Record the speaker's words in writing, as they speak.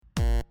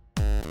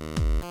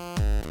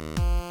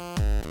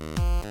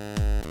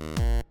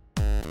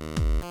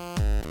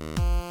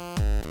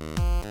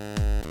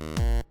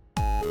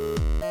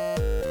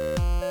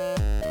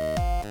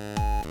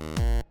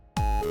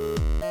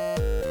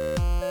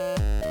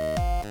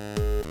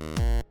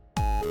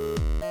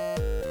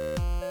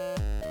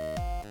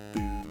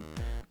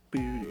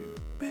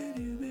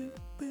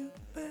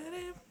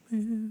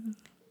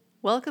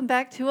Welcome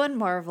back to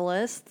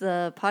Unmarvelous,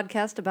 the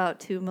podcast about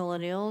two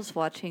millennials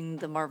watching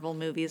the Marvel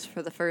movies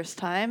for the first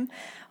time.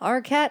 Our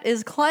cat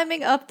is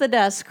climbing up the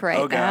desk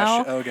right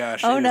now. Oh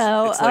gosh. Oh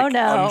no. It's like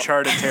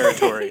uncharted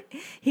territory.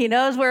 He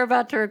knows we're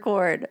about to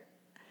record,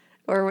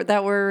 or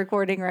that we're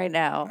recording right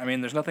now. I mean,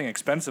 there's nothing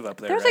expensive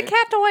up there, There's right? a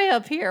cat toy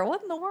up here.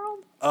 What in the world?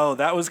 Oh,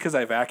 that was because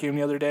I vacuumed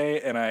the other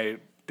day, and I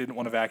didn't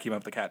want to vacuum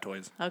up the cat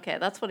toys. Okay,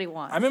 that's what he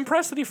wants. I'm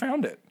impressed that he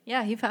found it.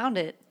 Yeah, he found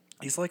it.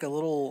 He's like a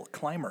little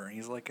climber.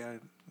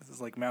 This is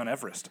like Mount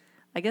Everest.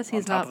 I guess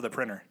he's on top not of the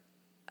printer.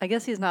 I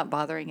guess he's not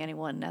bothering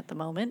anyone at the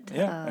moment.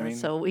 Yeah, I mean-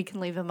 so we can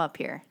leave him up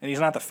here. And he's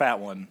not the fat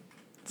one,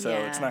 so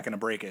Yeah. it's not going to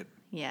break it.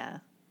 Yeah.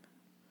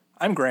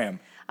 I'm Graham.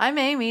 I'm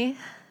Amy.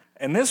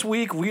 And this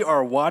week we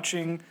are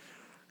watching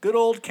good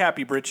old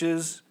Cappy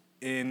Britches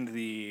in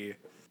the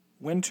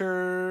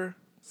Winter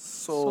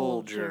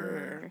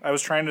Soldier. I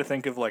was trying to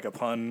think of like a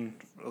pun.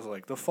 It was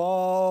like the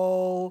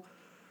Fall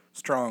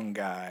Strong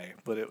Guy,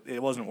 but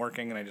it wasn't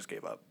working and I just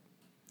gave up.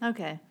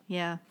 Okay,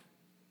 yeah.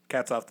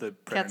 Cat's off the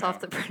printer. Cat's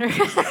off the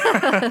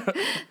printer.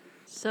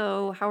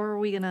 So, how are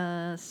we going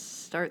to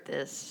start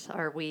this?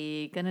 Are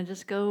we going to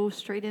just go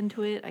straight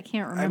into it? I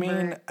can't remember.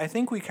 I mean, I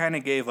think we kind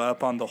of gave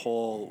up on the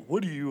whole,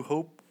 what do you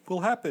hope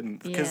will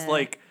happen? Because, Yeah.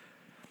 like,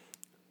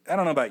 I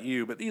don't know about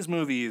you, but these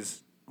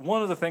movies,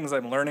 one of the things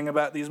I'm learning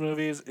about these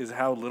movies is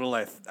how little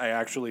I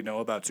actually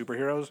know about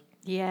superheroes.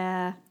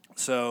 Yeah.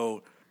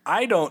 So,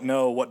 I don't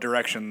know what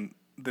direction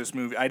this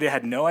movie, I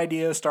had no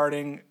idea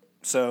starting,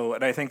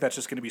 and I think that's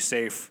just going to be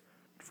safe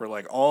for,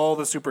 like, all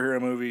the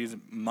superhero movies,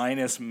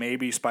 minus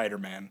maybe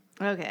Spider-Man.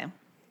 Okay.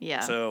 Yeah.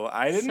 So,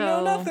 I didn't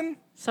know nothing.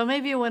 So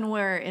maybe when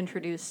we're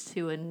introduced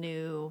to a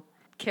new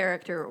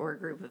character or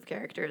group of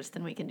characters,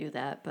 then we can do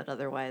that. But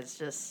otherwise,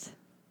 just...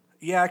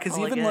 Yeah, because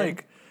All even good.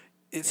 like,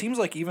 it seems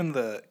like even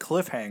the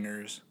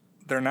cliffhangers,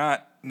 they're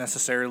not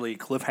necessarily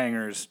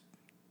cliffhangers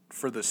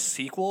for the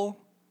sequel.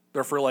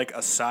 They're for like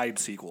a side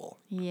sequel.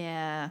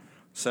 Yeah.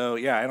 So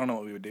yeah, I don't know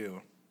what we would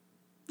do.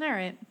 All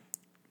right.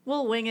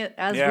 We'll wing it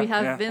as Yeah, we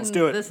have yeah, been let's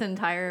do it. this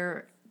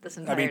entire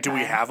I mean, do we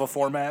time. have a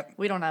format?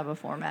 We don't have a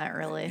format,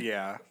 really.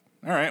 Yeah.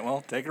 All right,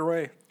 well, take her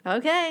away.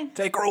 Okay.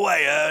 Take her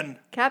away, Ann.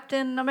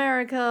 Captain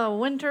America,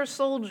 Winter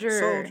Soldier.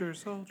 Soldier.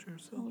 Soldier.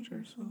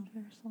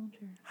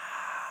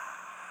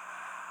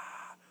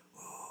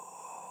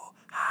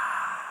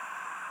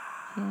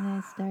 Can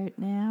I start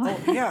now?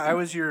 Yeah, I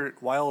was your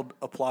wild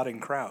applauding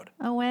crowd.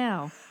 Oh,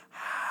 wow.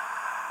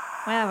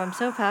 Wow, I'm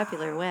so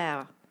popular.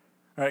 Wow.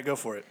 All right, go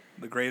for it.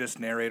 The greatest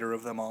narrator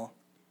of them all.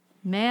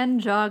 Man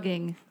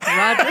jogging.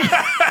 Roger.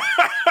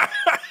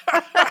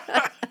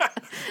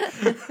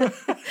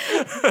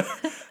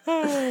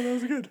 Oh, that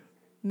was good.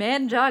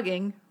 Man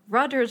jogging.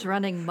 Roger's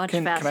running much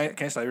faster.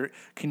 Can I stop you?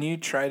 Can you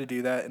try to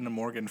do that in a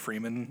Morgan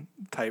Freeman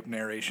type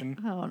narration?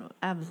 Oh, no,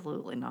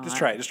 absolutely not. Just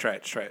try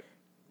it.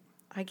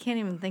 I can't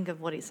even think of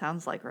what he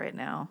sounds like right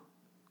now.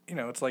 You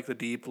know, it's like the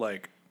deep,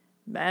 like...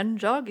 Man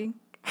jogging.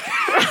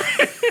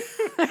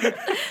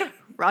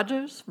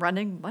 Roger's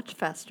running much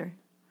faster.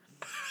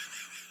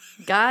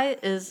 Guy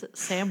is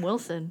Sam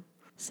Wilson.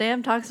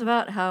 Sam talks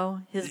about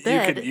how his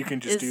bed You can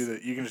just do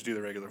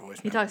the regular voice.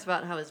 He now. talks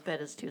about how his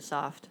bed is too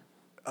soft.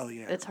 Oh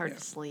yeah. It's hard yeah.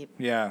 to sleep.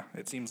 Yeah,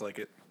 it seems like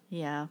it.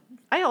 Yeah.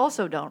 I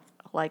also don't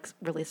like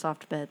really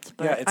soft beds,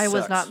 but Yeah, it I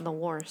was sucks. not in the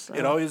war, so.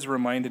 It always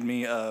reminded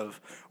me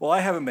of. Well, I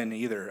haven't been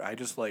either. I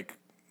just like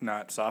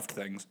not soft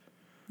things.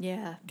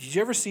 Yeah. Did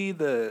you ever see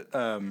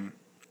the?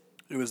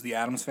 It was the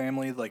Addams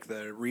Family, like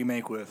the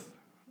remake with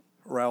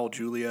Raul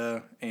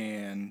Julia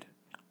and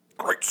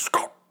Great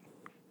Scott,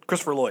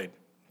 Christopher Lloyd.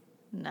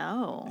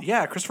 No.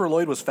 Yeah, Christopher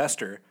Lloyd was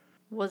Fester.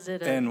 Was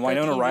it And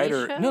Winona TV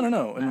Ryder. show?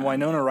 No. And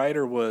Winona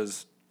Ryder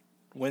was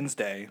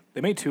Wednesday.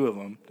 They made two of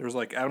them. There was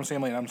like Addams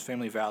Family and Addams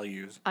Family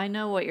Values. I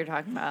know what you're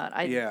talking about.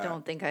 I Yeah.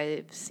 don't think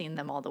I've seen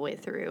them all the way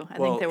through. I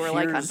Well, think they were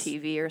like on here's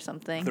TV or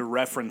something. The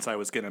reference I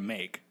was going to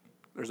make.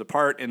 There's a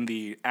part in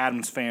the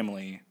Addams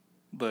Family,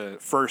 the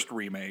first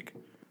remake,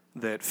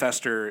 that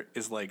Fester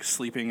is like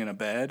sleeping in a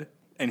bed.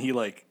 And he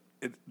like,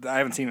 I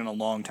haven't seen it in a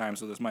long time,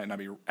 so this might not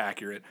be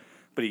accurate.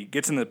 But he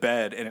gets in the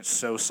bed and it's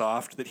so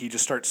soft that he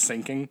just starts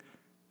sinking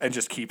and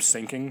just keeps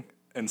sinking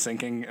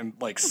and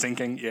like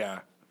sinking. Yeah.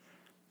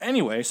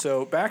 Anyway,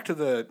 so back to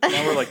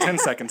now we're like 10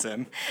 seconds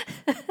in.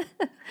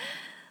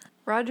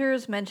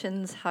 Rogers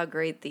mentions how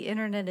great the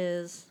internet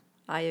is.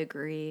 I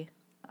agree.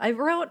 I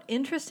wrote,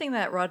 interesting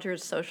that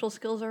Rogers' social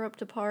skills are up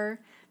to par,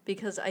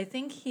 because I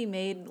think he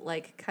made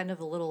like kind of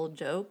a little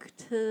joke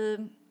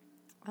to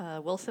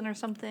Wilson or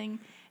something,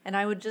 and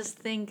I would just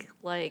think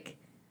like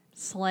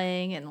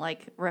slang and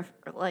like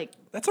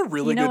That's a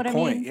really You know good what I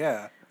point. mean?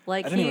 Yeah.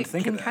 like I didn't he even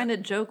think can of that. kind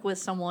of joke with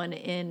someone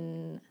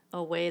in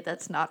a way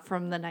that's not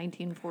from the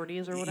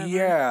 1940s or whatever.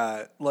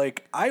 Yeah,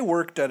 like I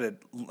worked at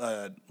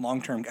a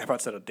long-term. I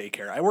about said a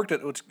daycare. I worked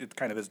at it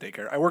kind of is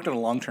daycare. I worked at a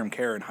long-term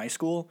care in high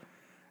school,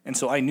 and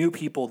so I knew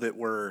people that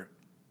were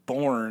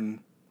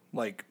born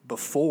like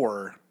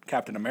before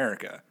Captain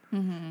America,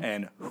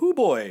 and hoo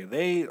boy,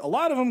 a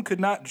lot of them could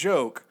not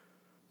joke.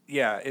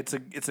 Yeah, it's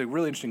a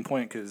really interesting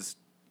point because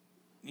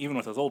even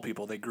with those old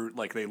people, they grew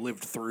like they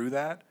lived through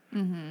that.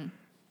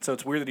 So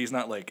it's weird that he's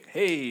not like,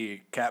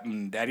 hey,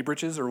 Captain Daddy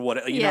Britches, or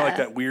what, you know, like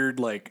that weird,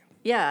 like,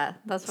 Yeah,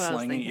 that's what I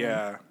was slangy, thinking.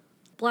 yeah.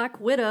 Black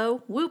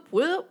Widow, whoop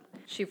whoop.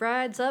 She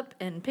rides up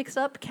and picks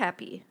up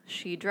Cappy.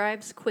 She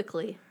drives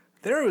quickly.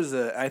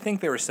 I think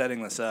they were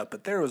setting this up,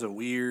 but there was a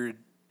weird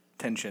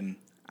tension.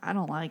 I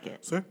don't like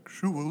it.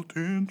 Sexual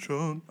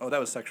tension. Oh, that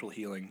was Sexual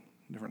Healing.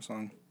 Different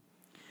song.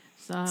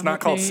 It's not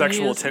called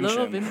Sexual Tension.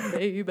 Loving,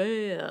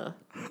 baby.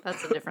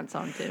 That's a different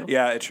song, too.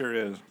 Yeah, it sure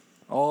is.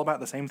 All about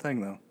the same thing,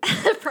 though.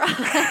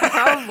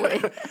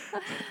 Probably.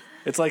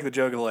 It's like the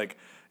joke of, like,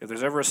 if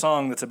there's ever a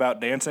song that's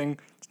about dancing,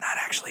 it's not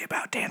actually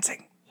about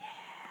dancing. Yeah.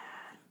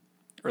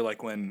 Or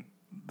like when,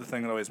 the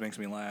thing that always makes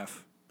me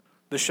laugh.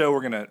 The show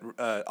we're going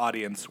to,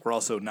 audience, we're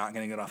also not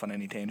going to get off on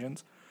any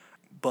tangents.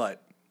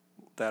 But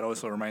that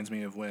also reminds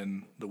me of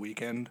when The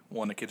Weeknd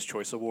won a Kids'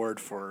 Choice Award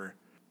for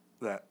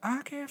that,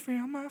 I can't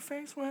feel my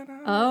face when I...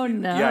 Oh,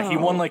 no. Yeah, he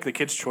won, like, the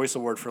Kids' Choice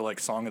Award for, like,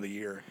 Song of the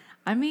Year.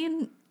 I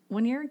mean,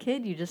 when you're a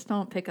kid, you just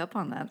don't pick up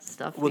on that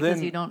stuff because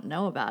you don't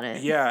know about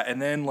it. Yeah,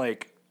 and then,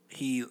 like,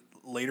 he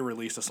later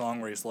released a song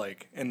where he's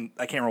like, and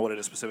I can't remember what it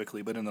is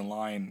specifically, but in the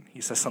line,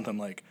 he says something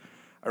like,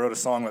 I wrote a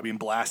song about being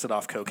blasted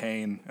off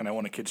cocaine, and I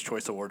won a Kids'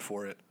 Choice Award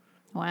for it.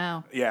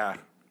 Wow. Yeah.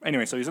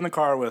 Anyway, so he's in the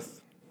car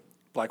with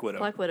Black Widow.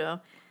 Black Widow.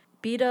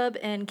 B-Dub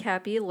and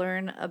Cappy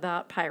learn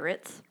about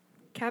pirates.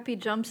 Cappy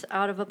jumps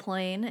out of a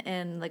plane,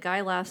 and the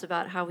guy laughs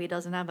about how he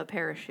doesn't have a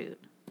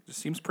parachute. It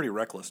seems pretty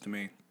reckless to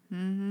me.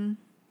 Mm-hmm.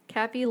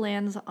 Cappy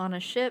lands on a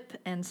ship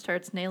and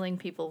starts nailing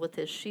people with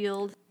his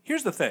shield.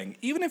 Here's the thing.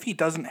 Even if he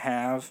doesn't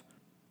have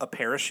a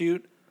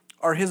parachute,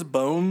 are his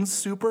bones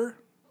super?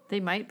 They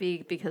might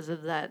be because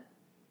of that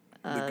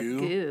The goo?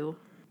 goo.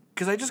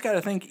 Because I just got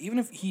to think, even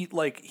if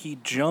he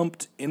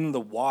jumped in the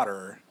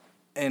water,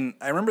 and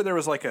I remember there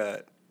was like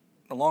a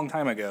long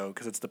time ago,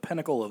 because it's the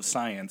pinnacle of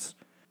science,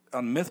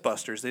 on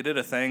Mythbusters, they did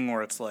a thing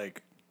where it's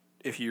like,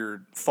 if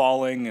you're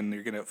falling and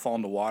you're going to fall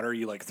into water,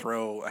 you like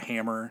throw a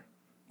hammer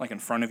like in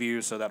front of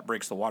you so that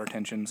breaks the water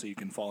tension so you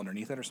can fall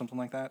underneath it or something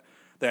like that.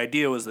 The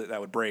idea was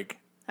that would break.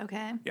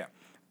 Okay. Yeah.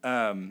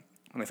 And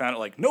they found it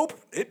like, nope,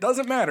 it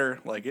doesn't matter.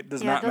 Like, it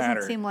does not matter. It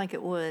doesn't seem like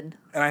it would.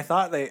 And I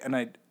thought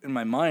in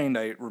my mind,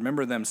 I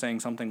remember them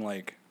saying something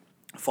like,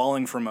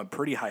 falling from a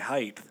pretty high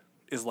height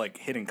is like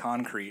hitting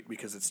concrete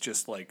because it's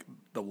just like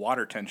the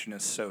water tension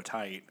is so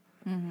tight.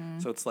 Mm-hmm.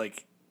 So it's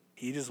like,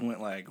 he just went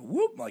like,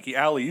 whoop, like he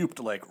alley-ooped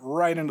like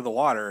right into the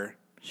water.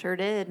 Sure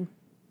did.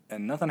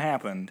 And nothing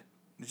happened.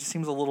 It just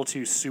seems a little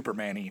too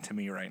Superman-y to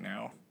me right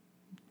now.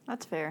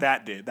 That's fair.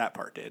 That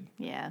part did.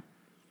 Yeah.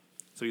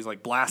 So he's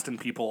like blasting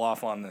people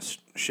off on this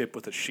ship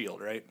with a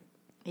shield, right?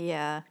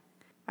 Yeah.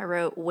 I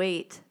wrote,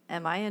 wait,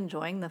 am I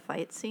enjoying the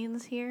fight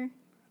scenes here?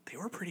 They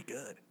were pretty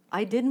good.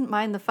 I didn't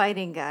mind the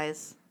fighting,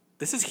 guys.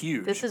 This is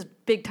huge. This is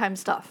big time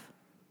stuff.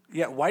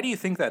 Yeah, why do you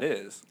think that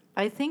is?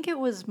 I think it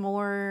was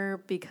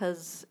more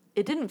because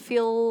it didn't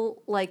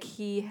feel like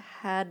he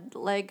had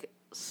like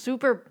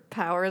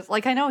superpowers.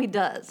 Like, I know he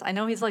does. I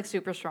know he's like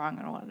super strong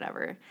and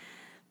whatever.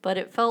 But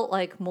it felt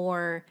like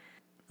more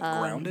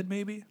Grounded,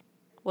 maybe?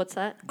 What's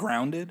that?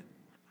 Grounded?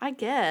 I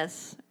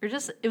guess. Or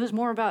just it was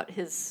more about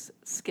his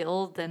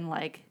skill than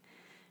like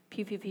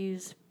pew pew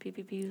pews, pew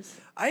pew pews.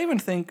 I even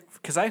think,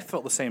 because I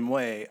felt the same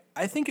way,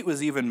 I think it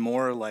was even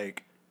more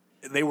like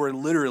they were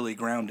literally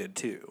grounded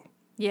too.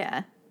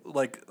 Yeah.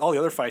 Like all the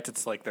other fights,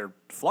 it's like they're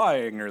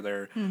flying or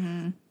they're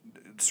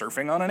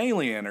surfing on an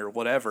alien or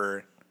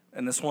whatever.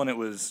 And this one, it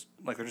was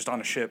like they're just on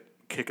a ship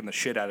kicking the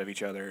shit out of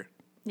each other.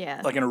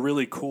 Yeah. Like in a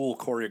really cool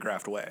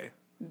choreographed way.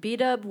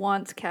 B-Dub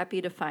wants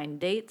Cappy to find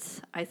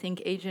dates. I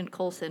think Agent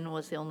Coulson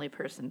was the only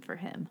person for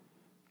him.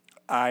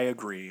 I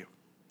agree.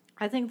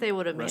 I think they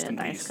would have made Rest a in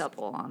nice peace.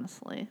 couple,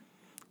 honestly.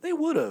 They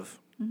would have.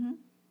 Mm-hmm.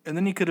 And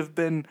then he could have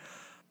been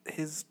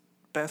his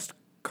best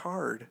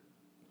card.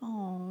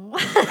 Oh.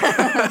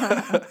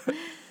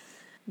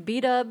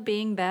 B-Dub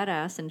being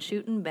badass and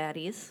shooting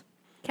baddies.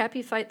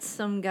 Cappy fights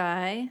some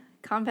guy.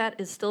 Combat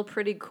is still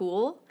pretty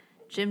cool.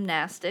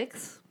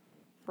 Gymnastics.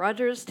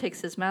 Rogers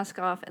takes his mask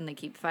off and they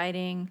keep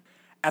fighting.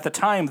 At the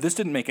time, this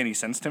didn't make any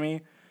sense to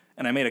me,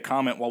 and I made a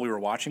comment while we were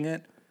watching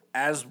it.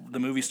 As the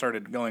movie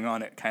started going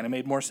on, it kind of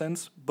made more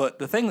sense. But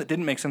the thing that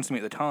didn't make sense to me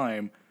at the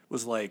time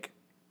was, like,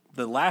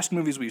 the last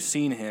movies we've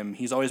seen him,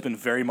 he's always been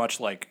very much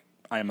like,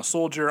 I am a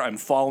soldier, I'm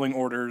following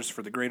orders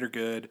for the greater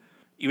good.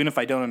 Even if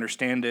I don't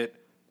understand it,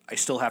 I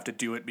still have to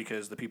do it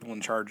because the people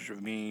in charge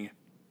of me,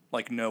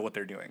 like, know what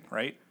they're doing,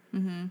 right?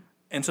 Mm-hmm.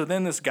 And so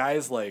then this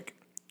guy's, like,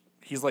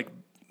 he's, like,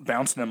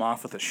 bouncing him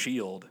off with a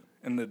shield,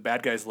 and the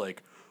bad guy's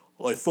like,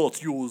 I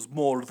thought you was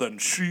more than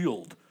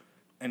shield.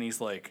 And he's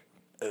like,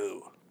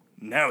 oh,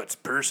 now it's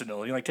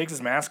personal. He like takes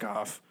his mask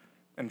off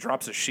and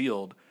drops his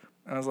shield.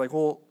 And I was like,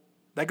 well,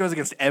 that goes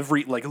against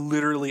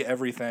literally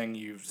everything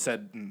you've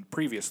said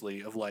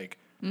previously of like,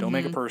 don't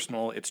make it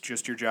personal. It's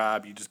just your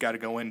job. You just got to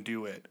go in and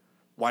do it.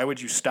 Why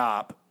would you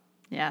stop?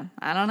 Yeah,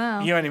 I don't know.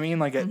 You know what I mean?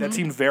 Like that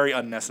seemed very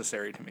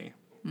unnecessary to me.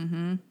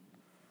 Mm-hmm.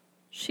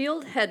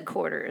 SHIELD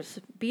headquarters.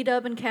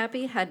 B-Dub and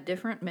Cappy had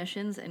different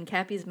missions, and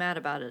Cappy's mad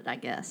about it, I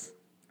guess.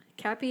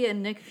 Cappy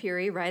and Nick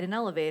Fury ride an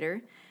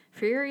elevator.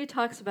 Fury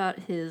talks about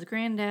his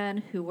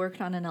granddad who worked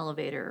on an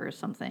elevator or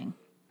something.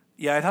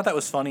 Yeah, I thought that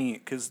was funny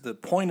because the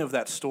point of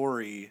that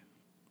story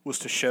was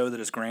to show that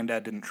his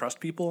granddad didn't trust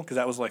people, because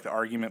that was like the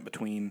argument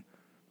between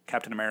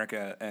Captain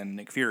America and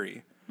Nick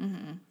Fury.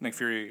 Mm-hmm. Nick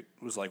Fury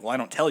was like, well, I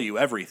don't tell you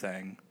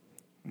everything.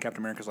 And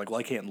Captain America's like, well,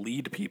 I can't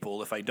lead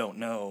people if I don't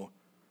know.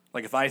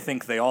 Like, if I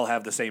think they all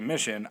have the same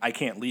mission, I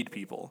can't lead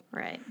people.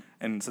 Right.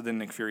 And so then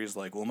Nick Fury's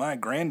like, well, my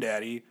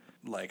granddaddy,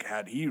 like,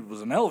 he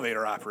was an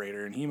elevator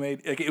operator, and he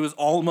made, like, it was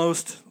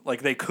almost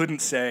like they couldn't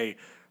say,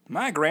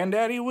 my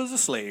granddaddy was a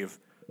slave,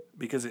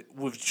 because it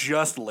was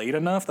just late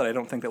enough that I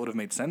don't think that would have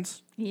made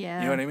sense. Yeah.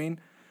 You know what I mean?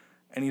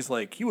 And he's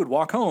like, he would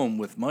walk home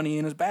with money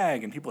in his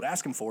bag, and people would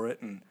ask him for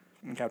it, and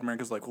Captain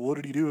America's like, well, what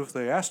did he do if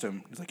they asked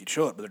him? He's like, he'd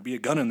show it, but there'd be a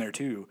gun in there,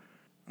 too.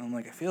 And I'm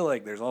like, I feel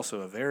like there's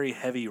also a very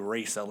heavy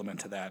race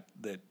element to that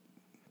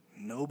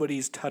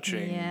nobody's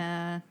touching.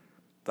 Yeah.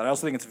 But I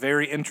also think it's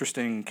very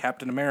interesting,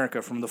 Captain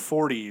America from the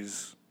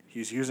 40s,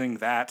 he's using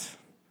that.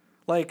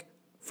 Like,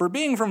 for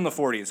being from the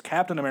 40s,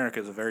 Captain America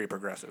is very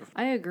progressive.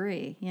 I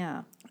agree,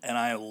 yeah. And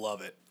I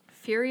love it.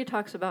 Fury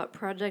talks about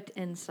Project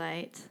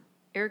Insight,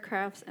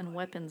 aircrafts and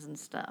weapons and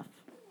stuff.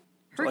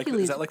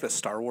 Is that like the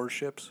Star Wars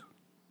ships?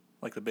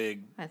 Like the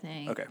big... I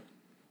think. Okay.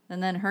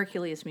 And then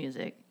Hercules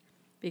music.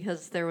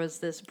 Because there was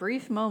this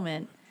brief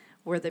moment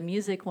where the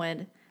music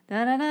went...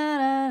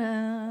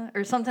 da-da-da-da-da,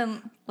 or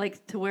something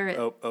like to where it...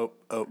 Oh,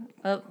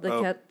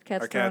 the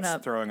cat's our throwing cat's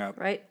up. throwing up.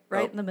 Right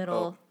in the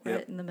middle.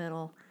 Right in the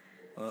middle.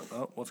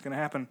 What's going to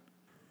happen?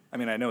 I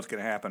mean, I know it's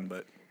going to happen,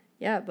 but...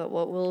 Yeah, but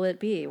what will it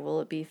be?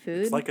 Will it be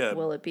food? It's like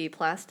will it be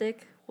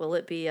plastic? Will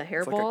it be a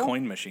hairball? It's like a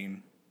coin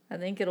machine. I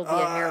think it'll be a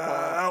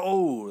hairball.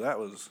 Oh, that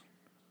was...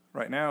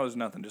 Right now is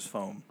nothing, just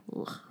foam.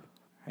 Ugh.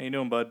 How you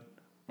doing, bud?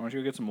 Why don't you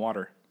go get some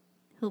water?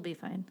 He'll be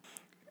fine.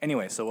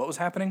 Anyway, so what was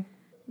happening?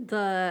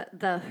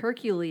 The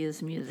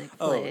Hercules music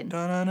played. I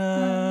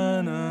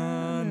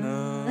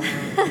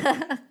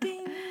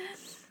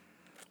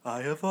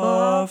have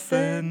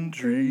often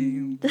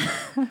dreamed.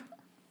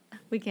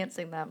 We can't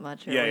sing that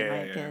much, or yeah, we yeah,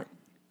 might yeah. get.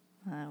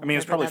 I mean,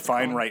 it's probably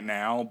fine called. right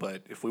now,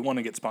 but if we want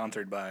to get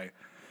sponsored by,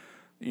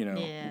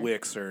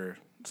 Wix or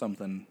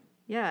something.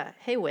 Yeah.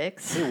 Hey,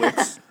 Wix. Hey,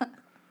 Wix.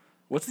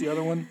 What's the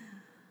other one?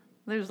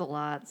 There's a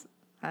lot.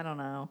 I don't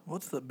know.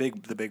 What's the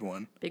big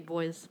one? Big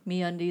Boys.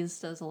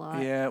 MeUndies does a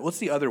lot. Yeah. What's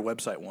the other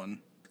website one?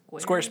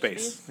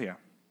 Squarespace. Yeah.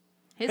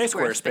 Hey,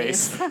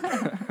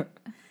 Squarespace.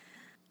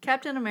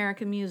 Captain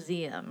America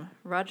Museum.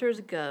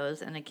 Rogers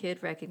goes, and a kid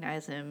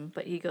recognizes him,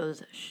 but he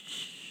goes,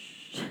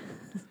 shh.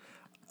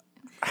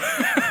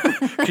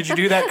 Could you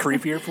do that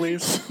creepier,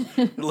 please?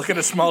 Look at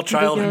a small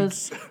child. He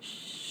goes,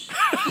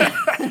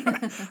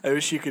 I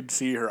wish you could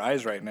see her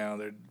eyes right now.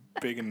 They're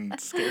big and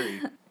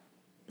scary.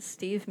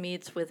 Steve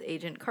meets with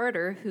Agent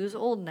Carter, who's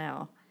old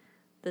now.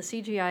 The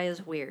CGI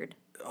is weird.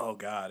 Oh,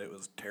 God, it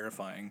was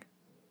terrifying.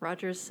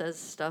 Rogers says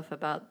stuff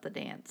about the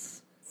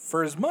dance.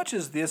 For as much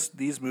as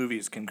these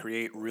movies can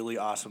create really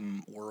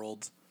awesome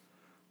worlds,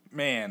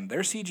 man,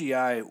 their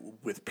CGI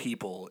with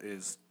people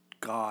is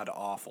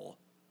god-awful.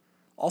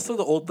 Also,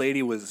 the old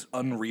lady was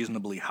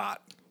unreasonably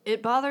hot.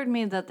 It bothered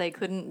me that they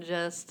couldn't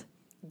just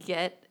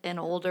get an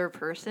older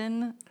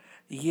person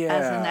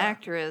as an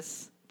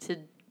actress to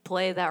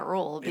play that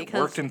role. Because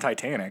it worked in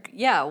Titanic.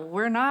 Yeah,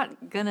 we're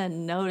not going to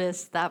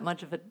notice that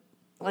much of a...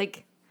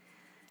 Like,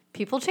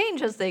 people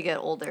change as they get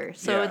older.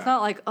 So It's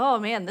not like, oh,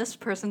 man, this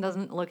person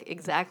doesn't look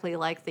exactly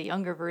like the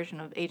younger version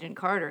of Agent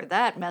Carter.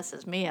 That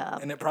messes me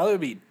up. And it probably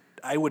would be...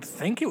 I would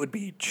think it would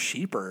be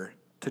cheaper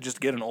to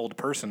just get an old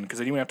person, because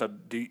then you wouldn't have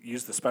to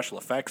use the special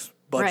effects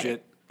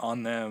budget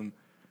on them.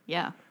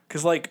 Yeah.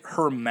 Because, like,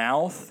 her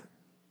mouth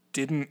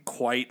didn't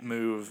quite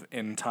move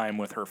in time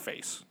with her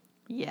face.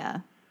 Yeah.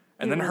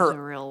 And then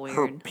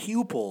her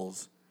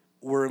pupils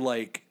were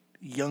like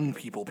young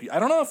people. I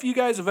don't know if you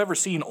guys have ever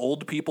seen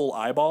old people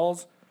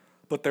eyeballs,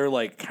 but they're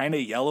like kind of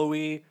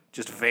yellowy,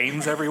 just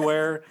veins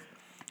everywhere.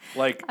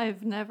 Like,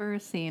 I've never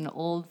seen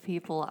old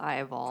people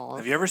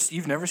eyeballs.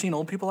 You've never seen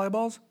old people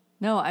eyeballs?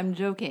 No, I'm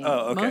joking.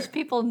 Oh, okay. Most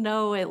people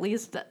know at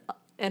least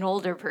an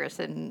older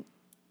person,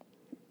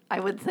 I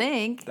would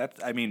think.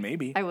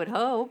 Maybe. I would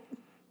hope.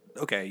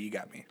 Okay, you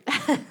got me.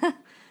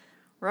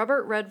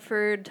 Robert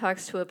Redford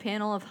talks to a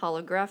panel of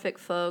holographic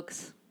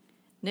folks.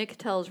 Nick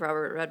tells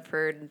Robert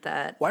Redford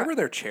that... Why were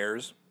there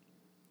chairs?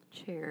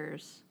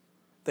 Chairs.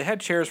 They had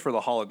chairs for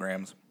the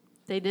holograms.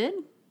 They did?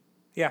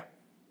 Yeah.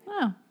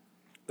 Oh.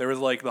 There was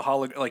like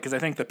because I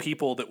think the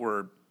people that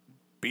were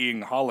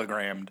being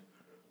hologrammed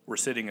were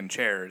sitting in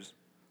chairs,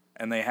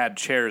 and they had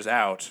chairs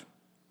out,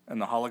 and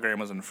the hologram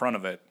was in front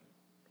of it.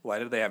 Why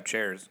did they have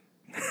chairs?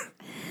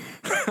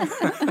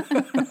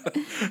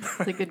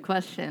 That's a good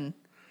question.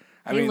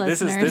 I mean,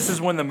 this is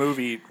when the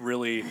movie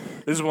really...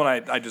 This is when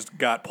I just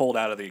got pulled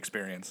out of the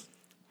experience.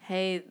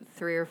 Hey,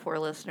 3 or 4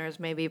 listeners,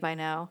 maybe by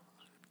now.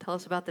 Tell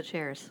us about the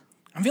chairs.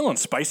 I'm feeling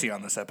spicy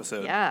on this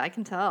episode. Yeah, I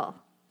can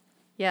tell.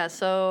 Yeah,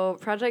 so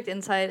Project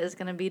Insight is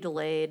going to be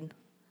delayed.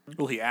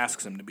 Well, he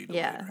asks him to be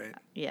delayed, right?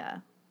 Yeah.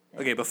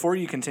 Okay, before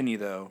you continue,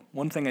 though,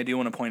 one thing I do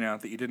want to point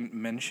out that you didn't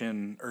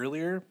mention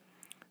earlier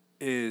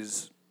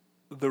is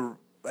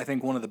I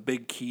think one of the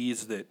big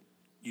keys that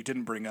you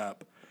didn't bring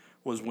up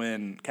was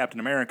when Captain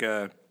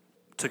America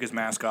took his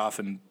mask off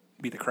and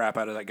beat the crap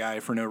out of that guy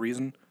for no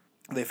reason.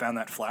 They found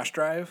that flash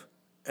drive,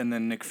 and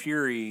then Nick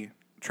Fury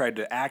tried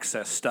to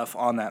access stuff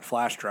on that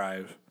flash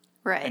drive,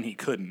 Right. and he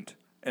couldn't.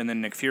 And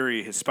then Nick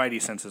Fury, his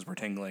spidey senses were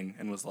tingling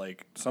and was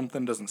like,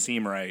 something doesn't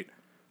seem right.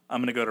 I'm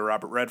going to go to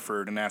Robert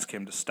Redford and ask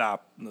him to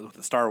stop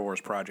the Star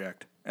Wars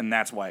project. And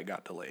that's why it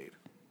got delayed.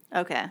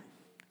 Okay.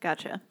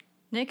 Gotcha.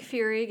 Nick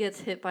Fury gets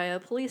hit by a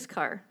police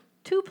car.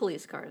 2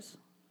 police cars.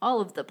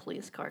 All of the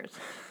police cars.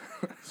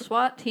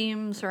 SWAT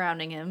team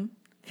surrounding him.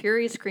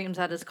 Fury screams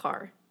at his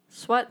car.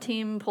 SWAT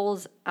team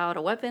pulls out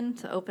a weapon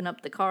to open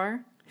up the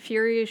car.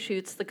 Fury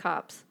shoots the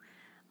cops.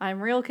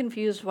 I'm real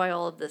confused why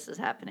all of this is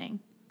happening.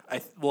 I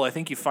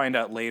think you find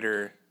out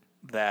later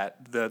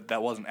that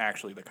that wasn't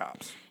actually the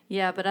cops.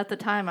 Yeah, but at the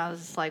time I was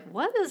just like,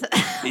 what is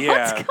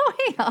Yeah. what's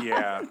going on?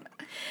 Yeah.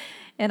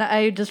 And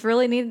I just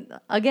really need,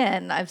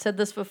 again, I've said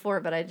this before,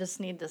 but I just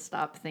need to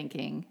stop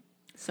thinking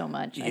so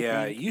much.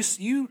 Yeah, I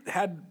think.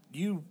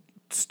 you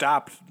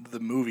stopped the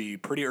movie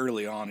pretty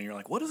early on, and you're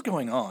like, "What is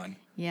going on?"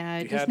 Yeah, I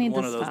You just had need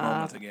one to of those stop.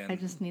 moments again. I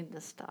just need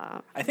to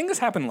stop. I think this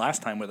happened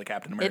last time with the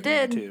Captain America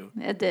It did. movie too.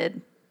 It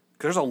did.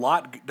 There's a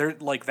lot. There,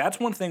 like that's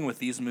one thing with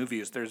these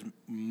movies. There's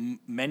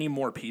many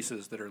more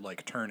pieces that are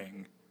like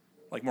turning,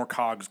 like more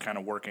cogs kind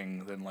of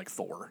working than like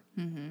Thor.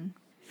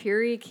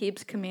 Fury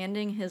keeps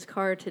commanding his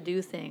car to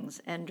do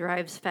things and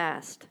drives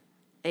fast.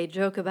 A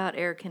joke about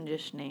air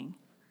conditioning.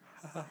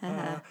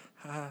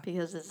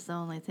 Because it's the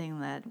only thing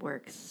that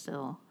works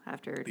still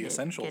after it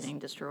essentials. getting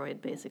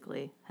destroyed,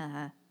 basically.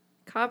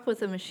 Cop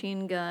with a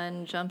machine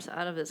gun jumps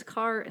out of his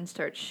car and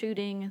starts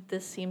shooting.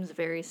 This seems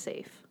very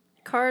safe.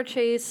 Car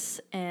chase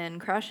and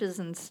crashes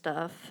and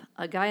stuff.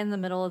 A guy in the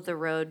middle of the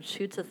road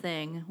shoots a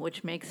thing,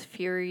 which makes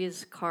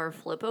Fury's car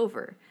flip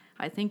over.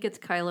 I think it's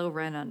Kylo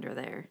Ren under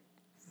there.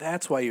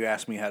 That's why you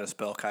asked me how to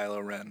spell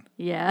Kylo Ren.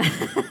 Yeah.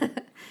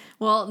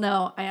 Well,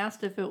 no, I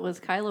asked if it was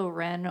Kylo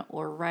Ren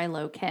or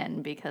Rilo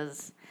Ken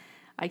because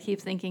I keep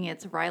thinking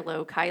it's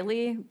Rilo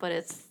Kylie, but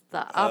it's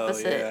the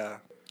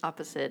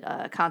opposite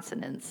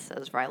consonants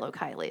as Rilo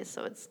Kylie,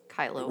 so it's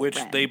Kylo Which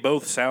Ren. they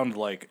both sound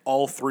like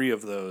all three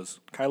of those.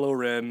 Kylo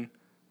Ren,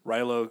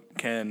 Rilo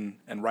Ken,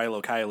 and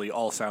Rilo Kiley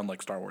all sound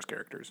like Star Wars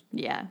characters.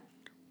 Yeah.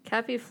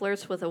 Cappy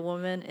flirts with a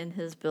woman in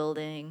his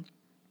building.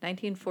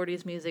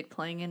 1940s music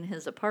playing in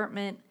his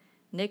apartment.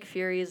 Nick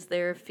Fury's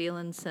there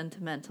feeling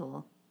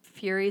sentimental.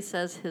 Fury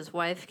says his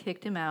wife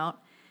kicked him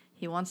out.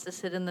 He wants to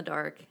sit in the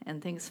dark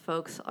and thinks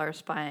folks are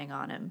spying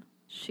on him.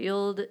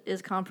 S.H.I.E.L.D.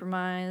 is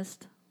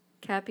compromised.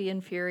 Cappy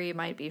and Fury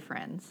might be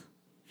friends.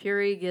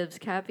 Fury gives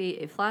Cappy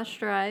a flash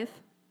drive.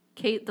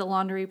 Kate, the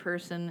laundry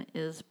person,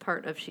 is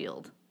part of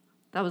S.H.I.E.L.D.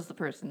 That was the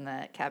person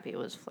that Cappy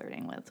was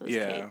flirting with, was Kate.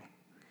 Yeah.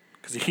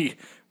 Because he,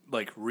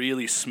 like,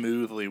 really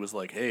smoothly was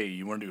like, hey,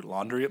 you want to do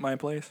laundry at my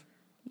place?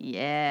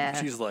 Yeah.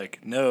 She's like,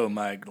 no,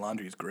 my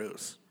laundry's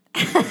gross.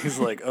 He's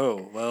like,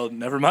 oh, well,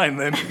 never mind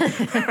then.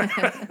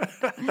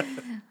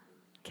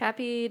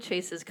 Cappy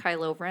chases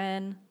Kylo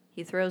Ren.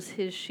 He throws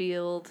his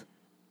shield.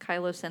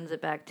 Kylo sends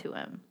it back to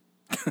him.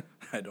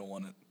 I don't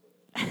want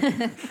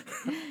it.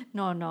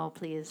 No,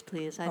 please.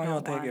 I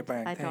don't want it.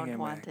 I don't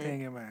want it.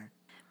 Take it back.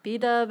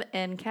 B-Dub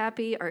and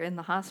Cappy are in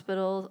the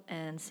hospital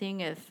and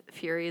seeing if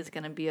Fury is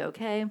going to be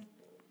okay.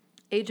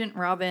 Agent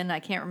Robin, I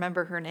can't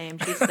remember her name.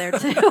 She's there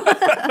too.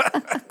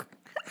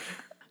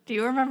 Do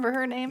you remember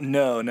her name?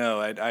 No,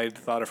 I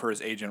thought of her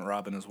as Agent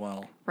Robin as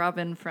well.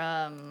 Robin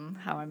from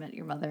How I Met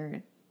Your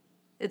Mother.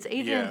 It's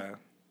Agent. Yeah.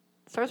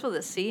 Starts with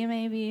a C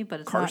maybe, but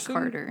it's Carson?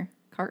 not Carter.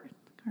 Carson?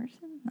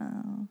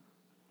 No.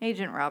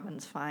 Agent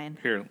Robin's fine.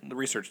 Here, the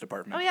research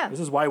department. Oh, yeah. This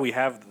is why we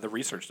have the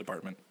research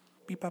department.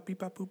 Beep bop beep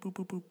bop boop boop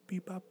boop boop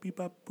beep bop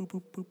boop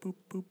boop boop boop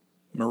boop.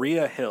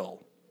 Maria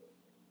Hill.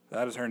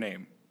 That is her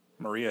name.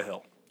 Maria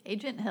Hill.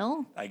 Agent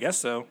Hill? I guess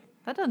so.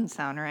 That doesn't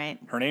sound right.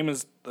 Her name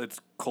it's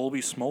Colby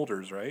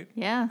Smulders, right?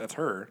 Yeah. That's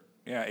her.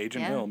 Yeah,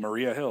 Agent Yeah. Hill.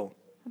 Maria Hill.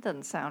 That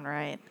doesn't sound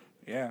right.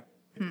 Yeah.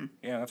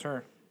 Yeah, that's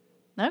her.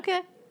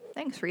 Okay.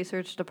 Thanks,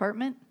 research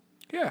department.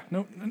 Yeah,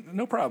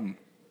 no problem.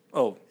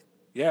 Oh,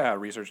 yeah,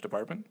 research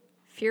department.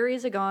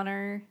 Fury's a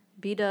goner.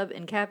 B-Dub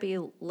and Cappy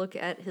look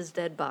at his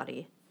dead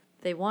body.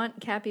 They want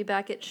Cappy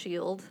back at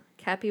S.H.I.E.L.D.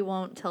 Cappy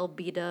won't tell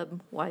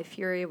B-Dub why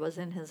Fury was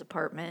in his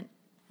apartment.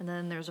 And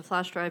then there's a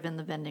flash drive in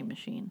the vending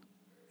machine.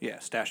 Yeah,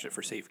 stashed it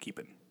for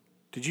safekeeping.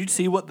 Did you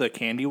see what the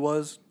candy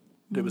was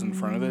that was in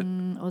front of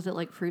it? Was it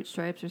like Fruit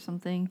Stripes or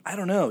something? I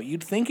don't know.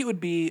 You'd think it would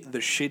be the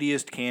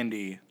shittiest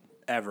candy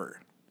ever.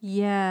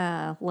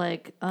 Yeah,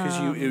 like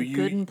you-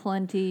 Good and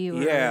Plenty.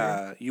 Or,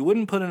 Yeah, you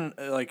wouldn't put it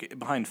like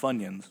behind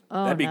Funyuns.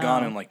 Oh, That'd be no.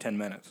 gone in like 10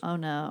 minutes. Oh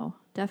no,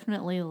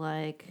 definitely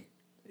like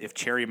If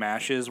cherry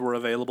mashes were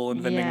available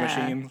in vending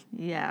machines.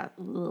 Yeah.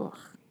 Ugh.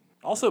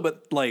 Also,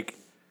 but like,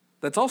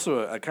 that's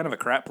also a kind of a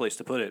crap place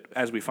to put it,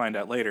 as we find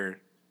out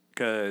later,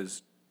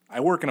 because I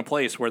work in a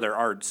place where there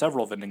are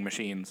several vending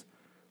machines.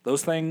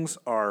 Those things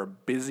are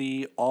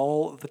busy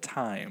all the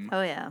time.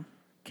 Oh yeah.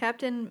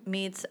 Captain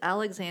meets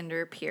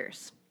Alexander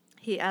Pierce.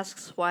 He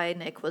asks why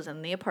Nick was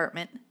in the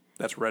apartment.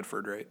 That's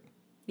Redford, right?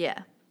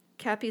 Yeah.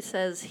 Cappy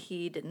says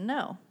he didn't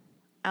know.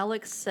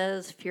 Alex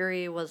says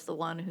Fury was the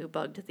one who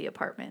bugged the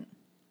apartment.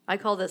 I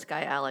call this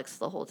guy Alex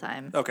the whole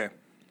time, Okay.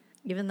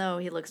 even though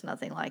he looks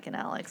nothing like an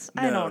Alex.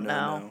 No, I don't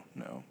know.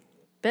 No.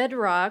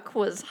 Bedrock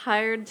was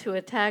hired to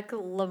attack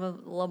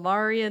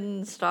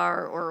Lamarian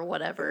Star or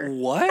whatever.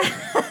 What?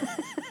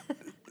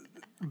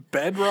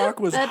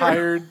 Bedrock was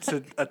hired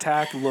to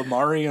attack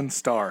Lamarian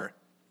Star.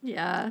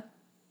 Yeah.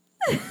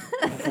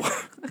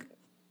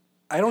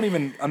 I don't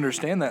even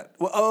understand that.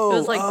 It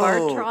was like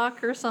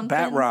Bartrock or something.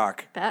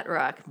 Batrock.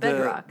 Batrock.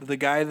 Bedrock. The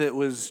guy that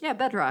was... Yeah,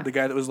 Bedrock. The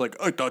guy that was like,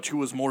 I thought you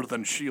was more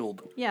than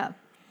S.H.I.E.L.D. Yeah.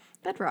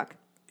 Bedrock.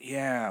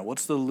 Yeah,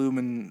 what's the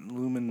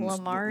Lumen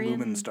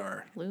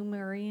Star?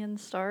 Lumarian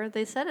Star?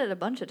 They said it a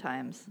bunch of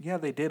times. Yeah,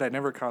 they did. I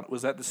never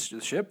was that the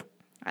ship?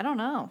 I don't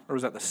know. Or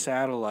was that the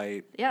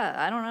satellite? Yeah,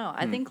 I don't know.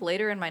 I think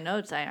later in my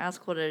notes I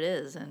asked what it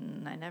is,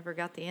 and I never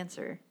got the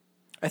answer.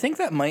 I think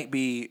that might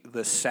be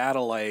the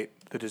satellite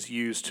that is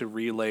used to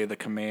relay the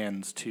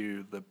commands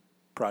to the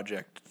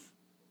Project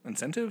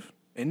Incentive?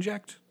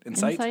 Inject?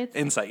 Insight? Insights?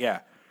 Insight, yeah.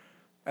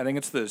 I think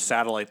it's the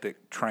satellite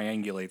that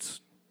triangulates.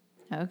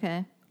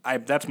 Okay.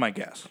 That's my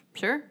guess.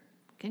 Sure.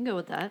 Can go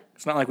with that.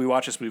 It's not like we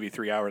watched this movie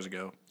 3 hours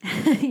ago.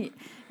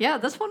 Yeah,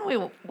 this one we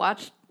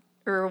watched,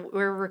 or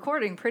we're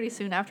recording pretty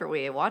soon after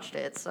we watched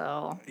it,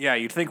 so... Yeah,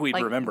 you'd think we'd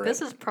remember this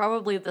it. is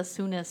probably the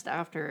soonest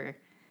after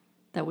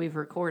that we've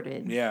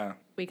recorded. Yeah.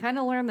 We kind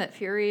of learned that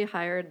Fury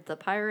hired the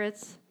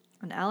pirates,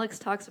 and Alex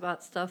talks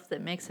about stuff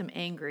that makes him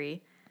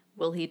angry.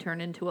 Will he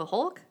turn into a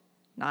Hulk?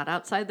 Not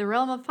outside the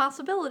realm of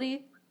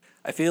possibility.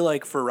 I feel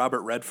like for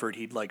Robert Redford,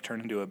 he'd like turn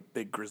into a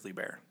big grizzly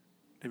bear.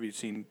 Have you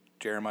seen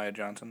Jeremiah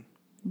Johnson?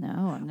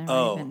 No, I've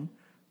never even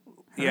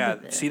heard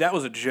of it. See, that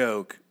was a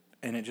joke,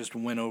 and it just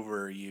went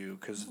over you.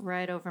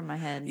 Right over my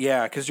head.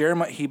 Yeah, because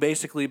Jeremiah, he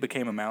basically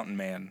became a mountain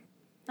man.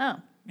 Oh.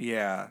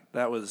 Yeah,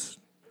 that was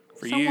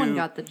for you. Someone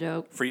got the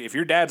joke. If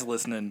your dad's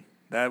listening,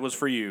 that was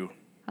for you.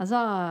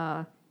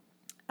 Huzzah.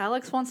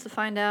 Alex wants to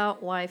find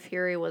out why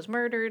Fury was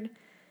murdered.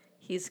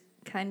 He's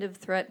kind of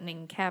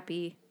threatening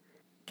Cappy.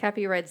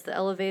 Cappy rides the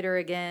elevator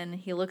again.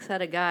 He looks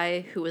at a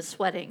guy who is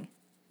sweating.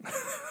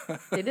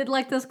 They did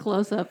like this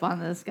close-up on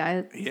this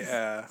guy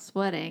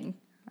sweating.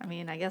 I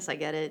mean, I guess I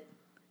get it.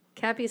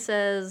 Cappy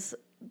says,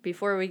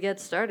 before we get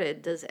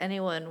started, does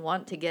anyone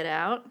want to get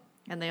out?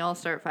 And they all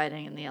start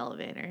fighting in the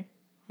elevator.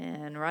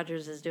 And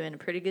Rogers is doing a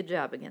pretty good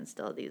job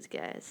against all these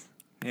guys.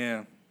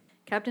 Yeah.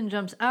 Captain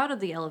jumps out of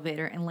the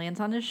elevator and lands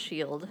on his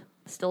shield.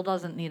 Still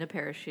doesn't need a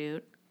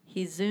parachute.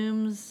 He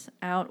zooms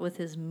out with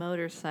his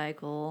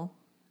motorcycle,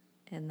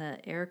 and the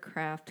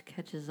aircraft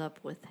catches up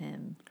with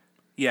him.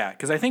 Yeah,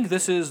 because I think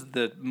this is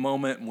the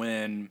moment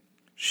when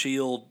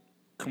S.H.I.E.L.D.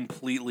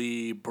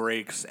 completely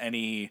breaks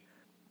any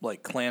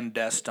like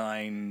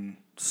clandestine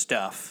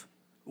stuff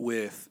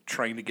with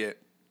trying to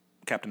get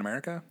Captain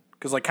America.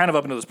 Because like kind of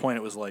up until this point,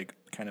 it was like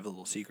kind of a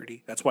little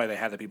secrety. That's why they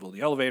had the people in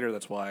the elevator.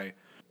 That's why,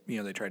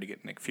 they tried to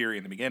get Nick Fury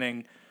in the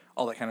beginning,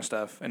 all that kind of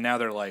stuff. And now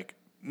they're like,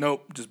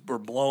 nope, we're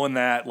blowing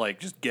that. Like,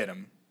 just get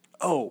him.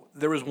 Oh,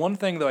 there was one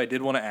thing though I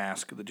did want to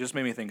ask that just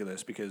made me think of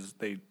this because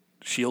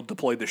S.H.I.E.L.D.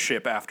 deployed the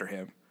ship after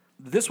him.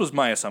 This was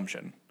my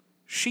assumption.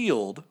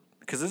 S.H.I.E.L.D.,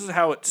 because this is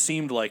how it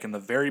seemed like in the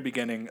very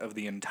beginning of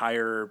the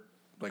entire,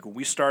 like when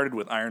we started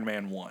with Iron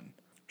Man 1.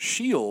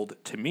 S.H.I.E.L.D.,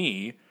 to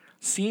me,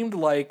 seemed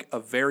like a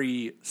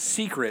very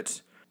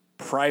secret,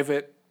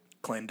 private,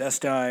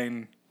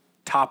 clandestine,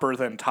 topper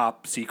than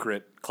top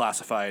secret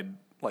classified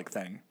like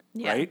thing,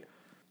 right?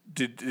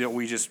 Are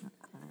we just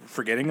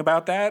forgetting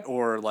about that?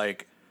 Or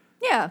like...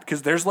 Yeah.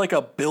 Because there's like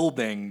a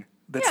building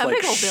that's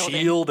like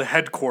S.H.I.E.L.D.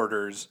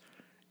 headquarters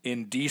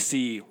in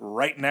D.C.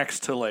 right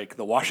next to like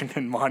the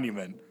Washington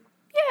Monument.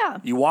 Yeah.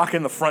 You walk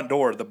in the front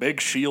door, the big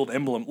S.H.I.E.L.D.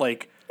 emblem,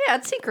 like... Yeah,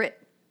 it's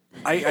secret.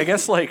 I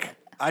guess like,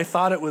 I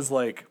thought it was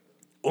like,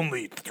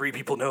 only 3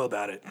 people know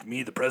about it.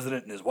 Me, the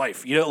president, and his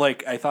wife.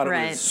 Like I thought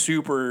it was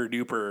super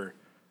duper,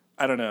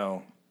 I don't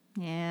know.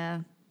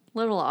 Yeah.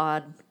 Little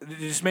odd. It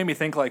just made me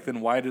think like,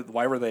 then why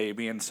were they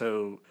being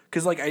so...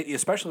 Because like,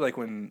 especially like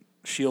when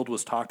S.H.I.E.L.D.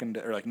 was talking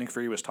to, or like Nick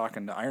Fury was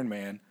talking to Iron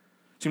Man,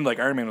 it seemed like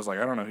Iron Man was like,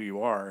 I don't know who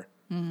you are.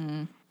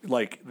 Mm-hmm.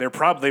 Like they've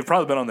probably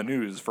been on the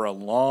news for a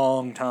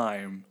long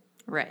time.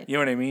 Right. You know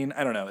what I mean?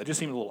 I don't know. It just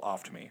seemed a little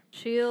off to me.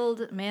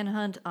 S.H.I.E.L.D.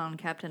 manhunt on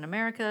Captain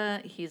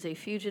America. He's a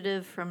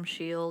fugitive from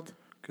S.H.I.E.L.D.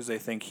 Because they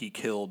think he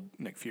killed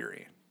Nick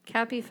Fury.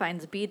 Cappy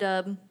finds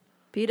B-Dub.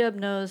 B-Dub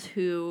knows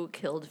who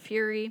killed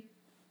Fury.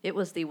 It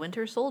was the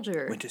Winter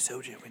Soldier. Winter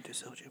Soldier, Winter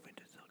Soldier,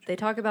 Winter Soldier. They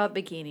talk about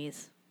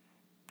bikinis.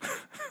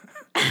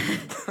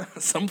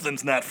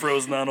 Something's not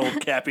frozen on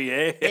old Cappy,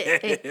 eh?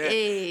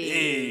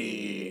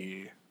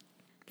 Hey.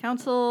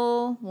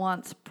 Council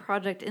wants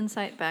Project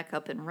Insight back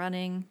up and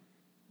running.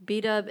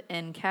 B-Dub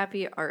and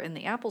Cappy are in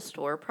the Apple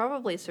Store,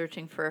 probably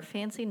searching for a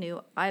fancy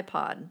new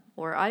iPod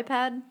or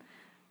iPad.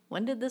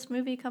 When did this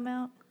movie come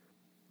out?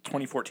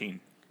 2014.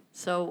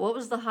 So what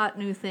was the hot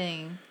new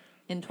thing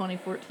in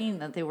 2014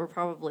 that they were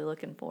probably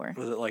looking for?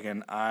 Was it like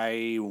an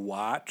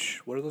iWatch?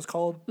 What are those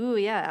called? Ooh,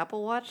 yeah,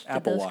 Apple Watch. Did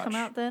Apple those Watch. come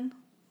out then?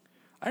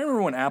 I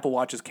remember when Apple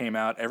Watches came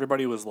out,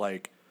 everybody was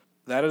like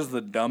That is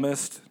the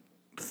dumbest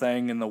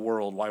thing in the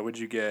world. Why would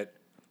you get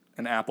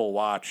an Apple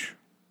Watch?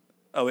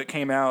 Oh, it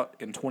came out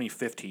in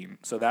 2015.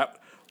 So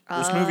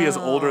this movie is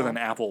older than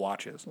Apple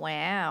Watches.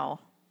 Wow.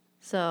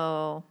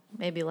 So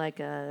maybe like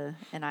an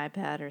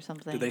iPad or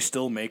something. Do they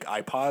still make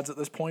iPods at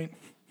this point?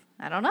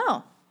 I don't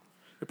know.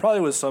 It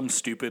probably was some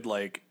stupid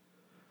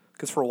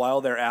because for a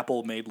while there,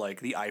 Apple made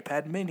the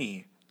iPad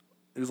Mini.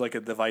 It was like a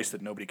device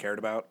that nobody cared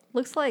about.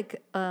 Looks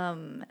like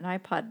an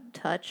iPod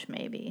Touch,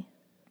 maybe.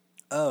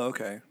 Oh,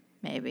 okay.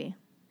 Maybe.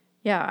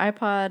 Yeah,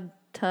 iPod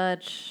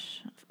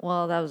Touch.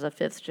 Well, that was a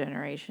 5th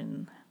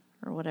generation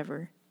or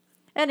whatever.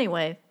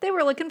 Anyway, they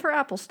were looking for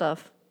Apple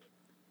stuff,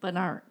 but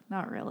not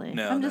really.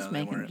 No, I'm just they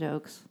making weren't.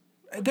 jokes.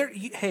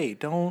 Hey,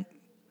 don't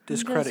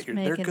discredit I'm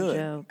just they're making good.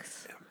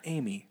 jokes.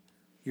 Amy,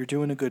 you're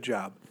doing a good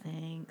job.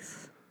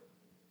 Thanks.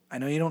 I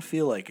know you don't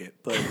feel like it,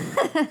 but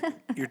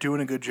you're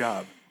doing a good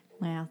job.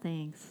 Wow,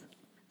 thanks.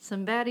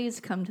 Some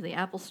baddies come to the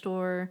Apple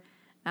Store.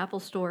 Apple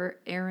Store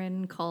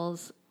Aaron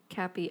calls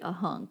Cappy a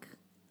hunk.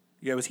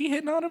 Yeah, was he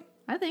hitting on him?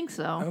 I think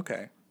so.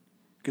 Okay.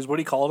 Because what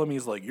he called him,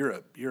 he's like, you're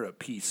a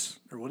piece.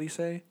 Or what did he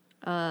say?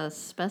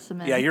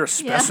 Specimen. Yeah, you're a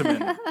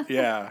specimen.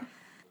 Yeah.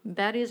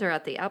 Baddies are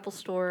at the Apple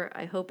Store.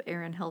 I hope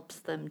Aaron helps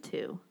them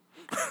too.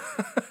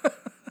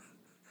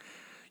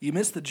 You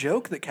missed the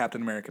joke that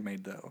Captain America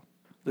made, though.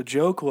 The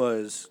joke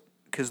was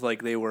because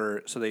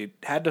they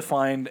had to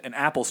find an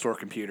Apple Store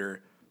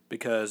computer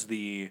because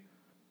the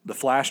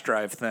flash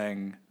drive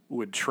thing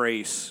would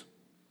trace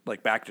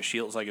back to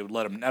Shields. It would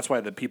let them. That's why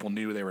the people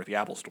knew they were at the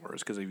Apple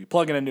stores, because if you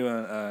plug it into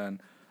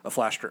a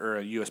flash or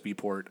a USB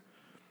port,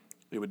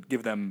 it would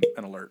give them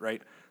an alert,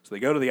 right? So they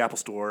go to the Apple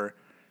Store,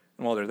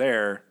 and while they're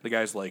there, the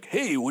guy's like,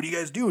 "Hey, what are you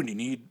guys doing? Do you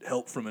need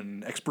help from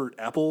an expert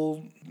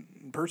Apple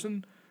person?"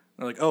 And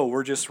they're like, "Oh,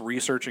 we're just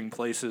researching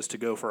places to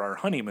go for our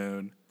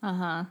honeymoon."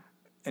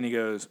 And he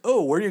goes,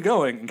 "Oh, where are you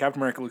going?" And Captain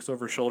America looks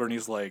over his shoulder, and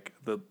he's like,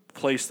 "The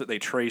place that they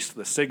traced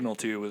the signal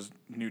to was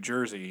New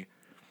Jersey."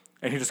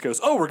 And he just goes,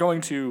 "Oh, we're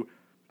going to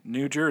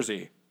New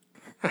Jersey."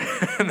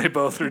 And they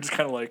both are just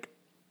kind of like,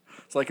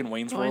 it's like in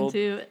Wayne's Going World.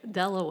 to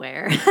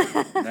Delaware.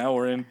 Now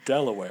we're in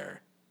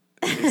Delaware.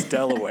 It's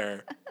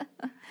Delaware.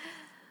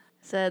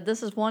 Said,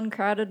 this is one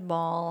crowded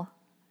mall.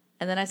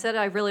 And then I said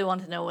I really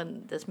want to know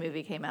when this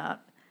movie came out,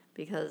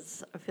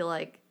 because I feel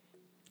like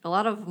a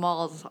lot of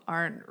malls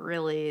aren't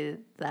really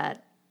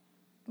that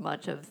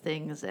much of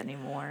things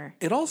anymore.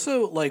 It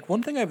also,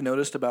 one thing I've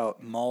noticed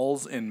about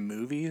malls in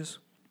movies,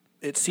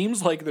 it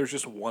seems like there's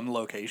just one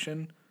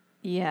location,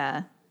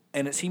 Yeah.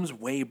 and it seems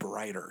way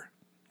brighter.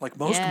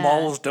 Most Yeah.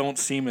 malls don't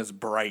seem as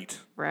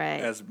bright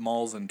Right. as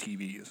malls and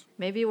TVs.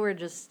 Maybe we're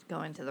just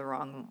going to the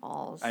wrong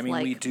malls. I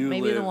mean, we do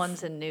maybe the live-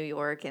 ones in New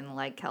York and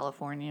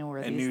California where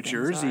And these New things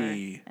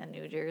Jersey. are. And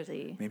New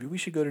Jersey. Maybe we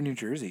should go to New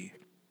Jersey.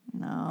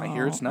 No. I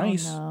hear it's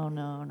nice. Oh,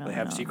 no. They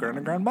have no, secret no,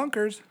 underground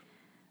bunkers.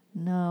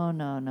 No.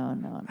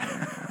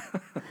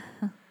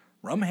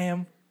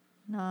 Rumham.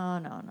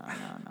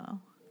 No.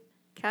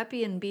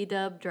 Cappy and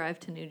B-Dub drive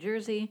to New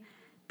Jersey.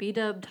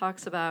 B-Dub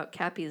talks about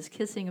Cappy's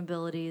kissing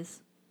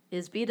abilities.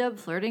 Is B-Dub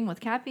flirting with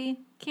Cappy?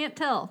 Can't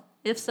tell.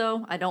 If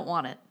so, I don't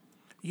want it.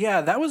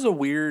 Yeah, that was a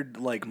weird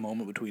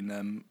moment between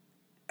them.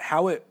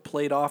 How it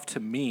played off to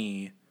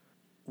me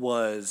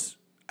was,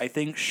 I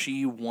think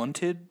she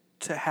wanted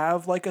to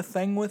have a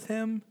thing with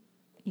him,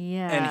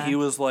 Yeah. and he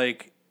was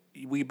like,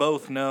 "We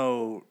both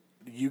know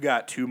you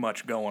got too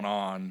much going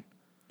on."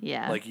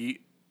 Yeah.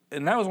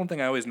 And that was one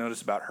thing I always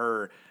noticed about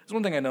her. It's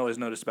one thing I always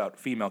noticed about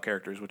female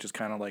characters, which is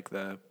kind of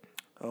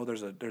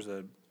there's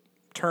a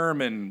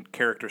term in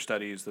character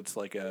studies that's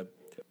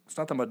it's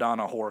not the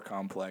Madonna whore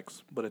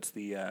complex, but it's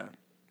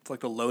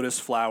like the lotus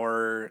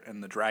flower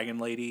and the dragon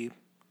lady.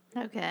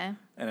 Okay.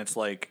 And it's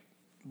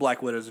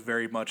Black Widow is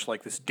very much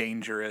this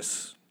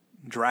dangerous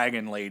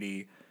dragon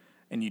lady,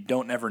 and you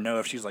don't ever know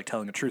if she's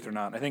telling the truth or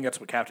not. And I think that's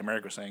what Captain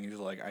America was saying. He's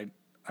like, I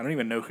don't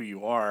even know who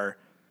you are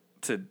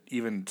to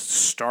even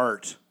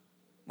start.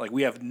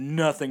 We have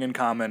nothing in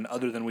common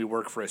other than we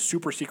work for a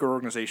super secret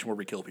organization where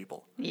we kill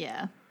people.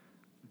 Yeah.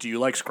 Do you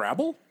like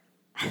Scrabble?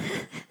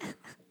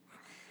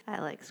 I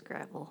like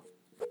Scrabble.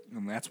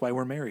 And that's why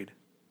we're married.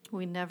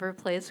 We never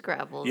play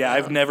Scrabble. Yeah, though.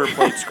 I've never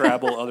played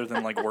Scrabble other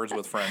than Words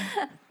with Friends.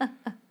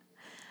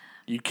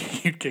 You'd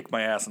kick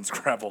my ass in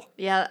Scrabble.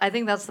 Yeah, I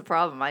think that's the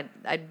problem.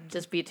 I'd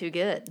just be too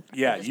good.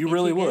 Yeah, I'd just you be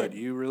really too would. good.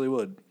 You really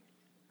would.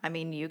 I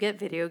mean, you get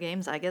video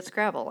games, I get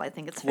Scrabble. I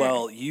think it's fair.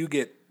 Well,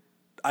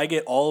 I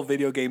get all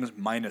video games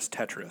minus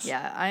Tetris.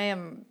 Yeah, I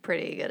am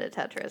pretty good at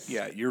Tetris.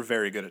 Yeah, you're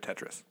very good at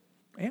Tetris.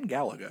 And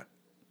Galaga.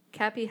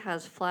 Cappy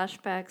has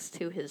flashbacks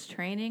to his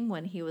training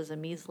when he was a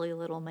measly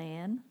little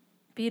man.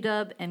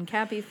 B-Dub and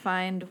Cappy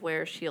find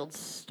where S.H.I.E.L.D.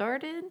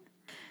 started.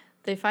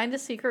 They find a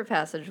secret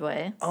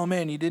passageway. Oh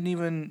man, you didn't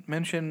even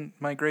mention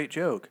my great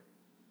joke.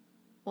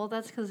 Well,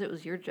 that's because it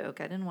was your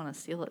joke. I didn't want to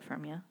steal it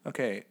from you.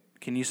 Okay,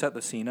 can you set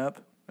the scene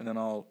up and then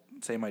I'll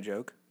say my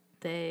joke?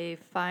 They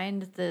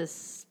find the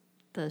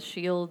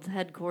S.H.I.E.L.D.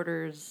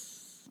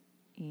 headquarters,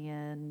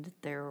 and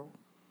they're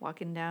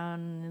walking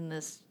down in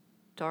this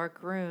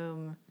dark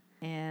room,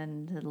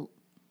 and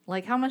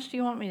how much do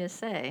you want me to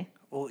say?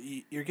 Well,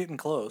 you're getting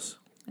close.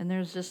 And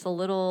there's just a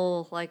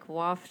little, like,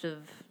 waft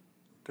of...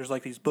 There's,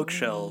 like, these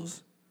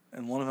bookshelves,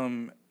 and one of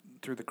them,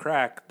 through the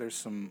crack, there's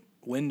some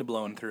wind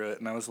blowing through it,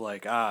 and I was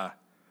like,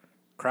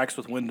 cracks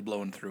with wind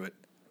blowing through it.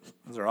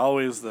 Those are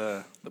always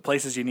the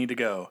places you need to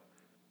go.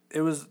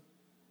 You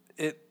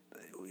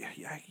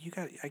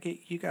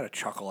got a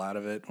chuckle out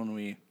of it when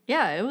we...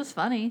 Yeah, it was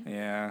funny.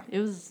 Yeah.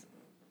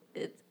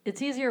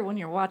 It's easier when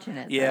you're watching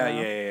it.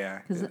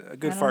 Yeah. A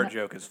good fart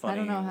joke is funny. I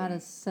don't know how to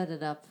set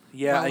it up.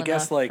 Yeah, I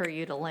guess like for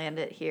you to land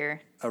it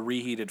here. A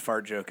reheated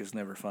fart joke is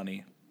never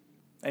funny.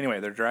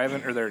 Anyway,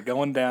 they're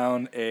going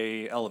down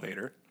a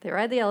elevator. They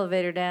ride the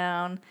elevator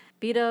down.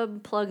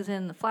 B-Dub plugs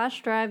in the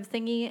flash drive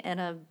thingy, and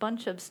a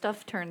bunch of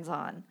stuff turns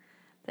on.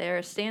 They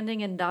are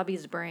standing in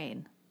Dobby's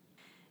brain.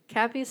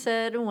 Cappy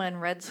said when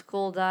Red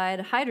Skull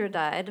died, Hydra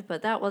died,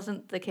 but that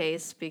wasn't the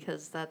case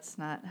because that's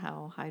not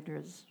how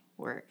Hydras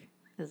work.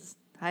 Because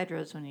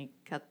Hydras, when you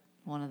cut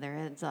one of their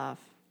heads off,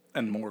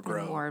 and more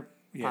grow, and more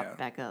pop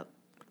back up.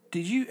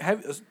 Did you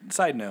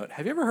side note?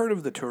 Have you ever heard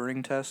of the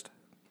Turing test?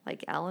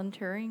 Like Alan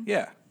Turing?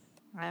 Yeah.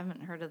 I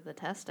haven't heard of the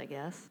test, I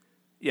guess.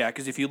 Yeah,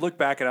 because if you look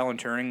back at Alan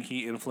Turing,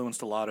 he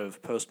influenced a lot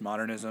of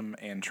postmodernism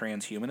and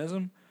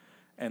transhumanism.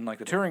 And, like,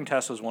 the Turing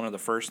test was one of the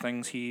first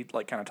things he,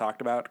 like, kind of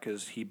talked about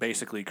because he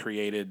basically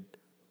created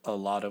a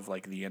lot of,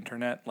 like, the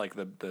internet, like,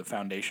 the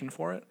foundation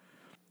for it.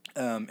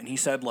 And he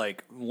said,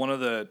 like, one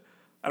of the...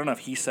 I don't know if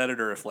he said it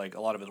or if, like,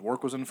 a lot of his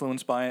work was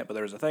influenced by it, but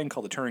there was a thing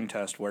called the Turing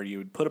test where you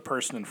would put a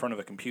person in front of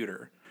a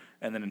computer,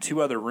 and then in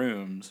two other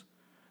rooms,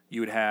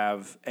 you would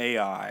have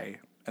AI,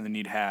 and then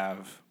you'd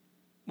have,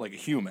 like, a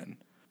human.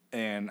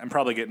 And I'm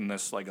probably getting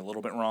this, like, a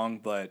little bit wrong,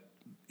 but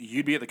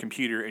you'd be at the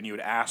computer, and you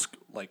would ask,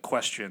 like,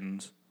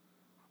 questions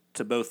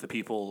to both the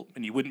people,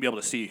 and you wouldn't be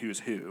able to see who's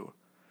who.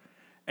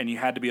 And you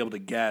had to be able to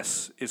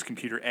guess, is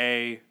computer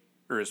A,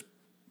 or is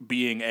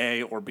being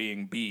A or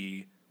being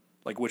B,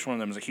 like which one of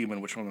them is a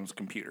human, which one of them is a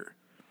computer.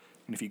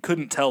 And if you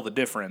couldn't tell the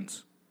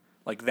difference,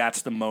 like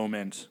that's the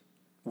moment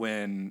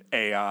when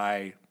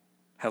AI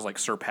has like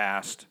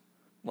surpassed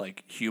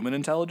like human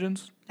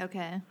intelligence.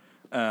 Okay.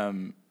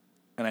 And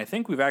I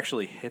think we've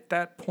actually hit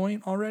that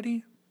point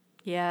already.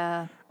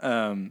 Yeah.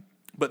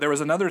 But there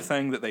was another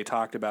thing that they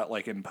talked about,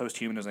 like in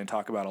posthumanism, they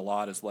talk about a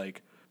lot is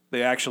like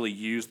they actually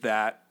used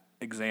that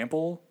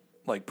example,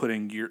 like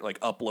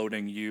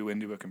uploading you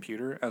into a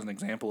computer as an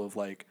example of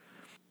like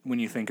when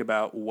you think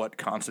about what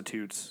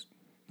constitutes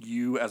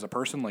you as a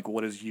person, like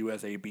what is you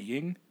as a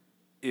being?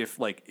 If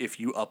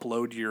you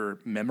upload your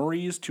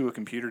memories to a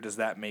computer, does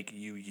that make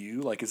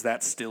you? Like, is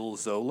that still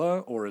Zola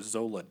or is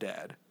Zola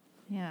dead?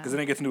 Yeah. Because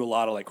then it gets into a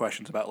lot of like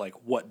questions about like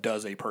what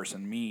does a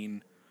person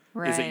mean?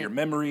 Right. Is it your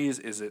memories?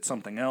 Is it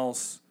something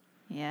else?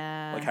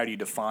 Yeah. Like, how do you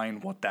define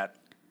what that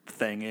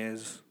thing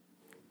is?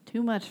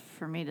 Too much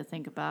for me to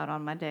think about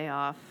on my day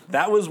off.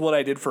 That was what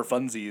I did for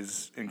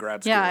funsies in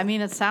grad school. Yeah, I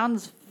mean, it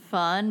sounds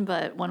fun,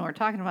 but when we're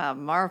talking about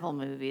Marvel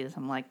movies,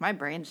 I'm like, my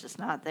brain's just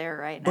not there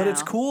right now. But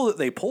it's cool that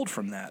they pulled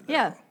from that, though.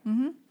 Yeah.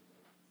 Mm-hmm.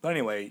 But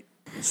anyway,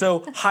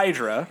 so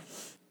Hydra.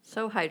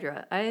 So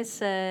Hydra. I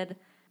said,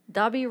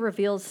 Dobby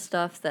reveals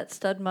stuff that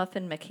Stud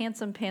Muffin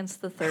McHandsome Pants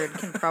III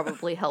can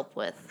probably help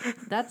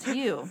with. That's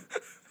you.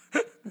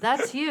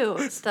 That's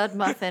you, Stud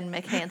Muffin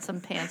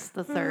McHandsome Pants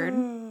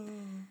III.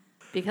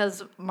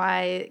 Because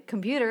my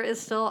computer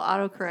is still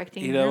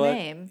autocorrecting your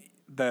name.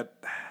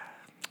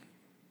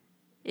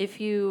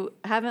 If you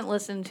haven't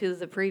listened to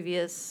the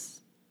previous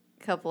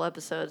couple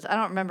episodes, I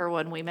don't remember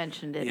when we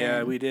mentioned it.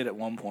 Yeah, we did at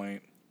one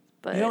point.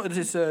 But it's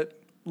just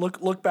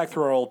look back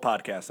through our old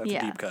podcast. That's a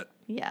deep cut.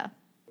 Yeah.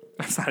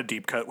 That's not a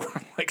deep cut. We're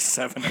like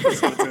 7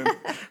 episodes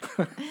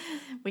in.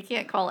 We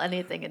can't call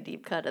anything a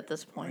deep cut at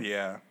this point.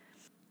 Yeah.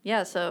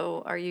 Yeah,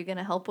 so are you going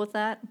to help with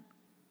that?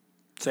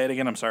 Say it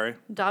again, I'm sorry.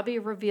 Dobby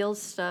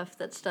reveals stuff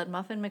that Stud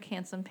Muffin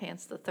McHandsome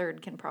Pants III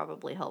can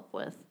probably help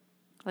with.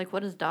 Like,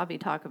 what does Dobby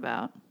talk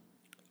about?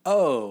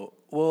 Oh,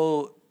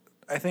 well,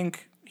 I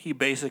think he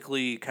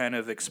basically kind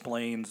of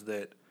explains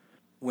that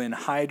when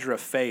Hydra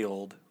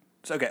failed...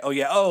 Okay,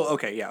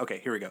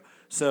 here we go.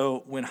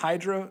 So when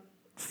Hydra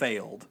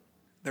failed,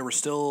 there were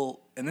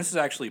still... And this is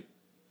actually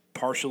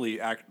partially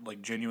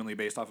genuinely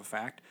based off of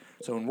fact.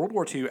 So in World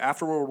War II,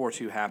 after World War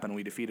II happened,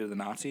 we defeated the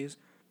Nazis.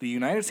 The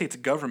United States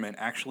government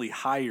actually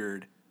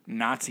hired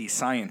Nazi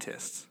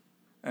scientists,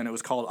 and it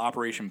was called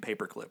Operation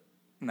Paperclip.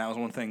 And that was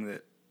one thing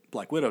that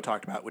Black Widow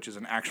talked about, which is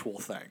an actual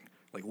thing.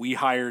 Like, we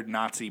hired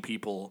Nazi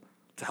people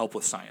to help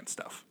with science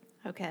stuff.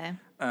 Okay.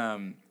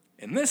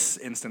 In this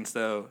instance,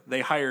 though,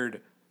 they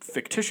hired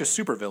fictitious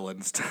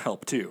supervillains to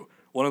help, too.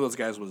 One of those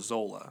guys was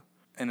Zola.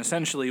 And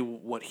essentially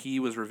what he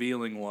was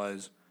revealing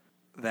was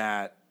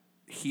that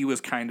he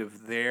was kind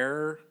of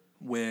there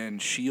when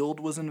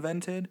S.H.I.E.L.D. was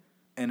invented,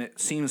 and it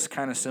seems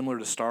kind of similar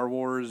to Star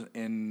Wars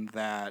in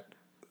that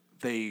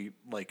they,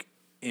 like,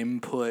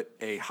 input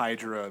a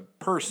Hydra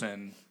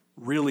person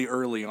really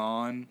early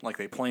on. Like,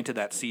 they planted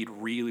that seed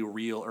really,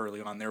 real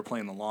early on. They were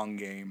playing the long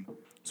game.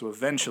 So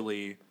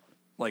eventually,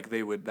 like,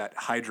 that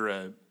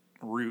Hydra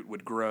root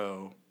would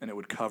grow, and it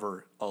would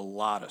cover a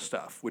lot of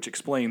stuff, which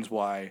explains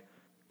why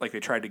like they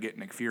tried to get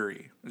Nick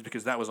Fury, is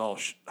because that was all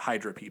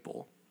Hydra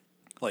people.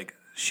 Like,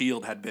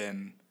 S.H.I.E.L.D. had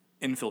been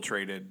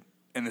infiltrated,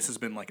 and this has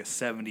been like a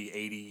 70,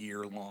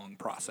 80-year-long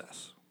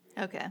process.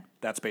 Okay.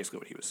 That's basically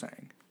what he was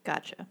saying.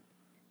 Gotcha.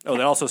 Oh,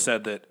 it also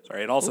said that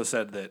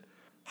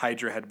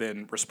Hydra had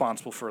been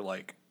responsible for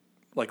like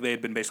they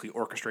had been basically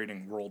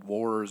orchestrating world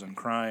wars and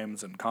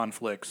crimes and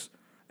conflicts.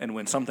 And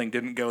when something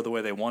didn't go the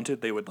way they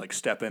wanted, they would like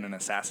step in and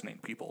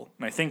assassinate people.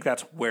 And I think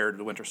that's where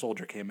the Winter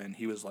Soldier came in.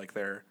 He was like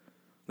their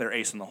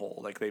ace in the hole.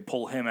 Like they'd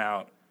pull him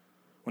out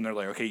when they're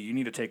like, okay, you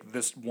need to take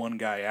this one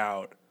guy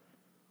out,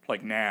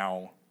 like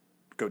now,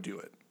 go do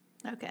it.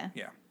 Okay.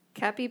 Yeah.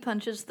 Cappy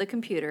punches the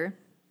computer.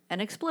 An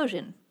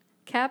explosion.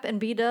 Cap and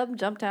B-Dub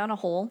jump down a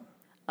hole.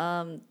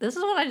 This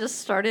is when I just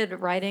started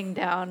writing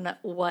down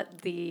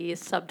what the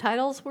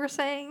subtitles were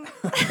saying.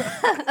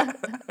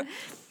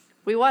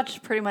 We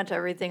watch pretty much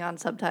everything on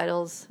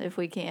subtitles if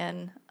we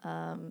can.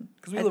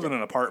 Because we live in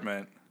an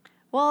apartment.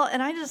 Well,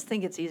 and I just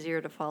think it's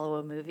easier to follow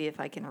a movie if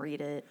I can read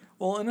it.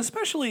 Well, and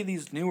especially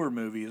these newer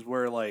movies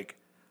where, like,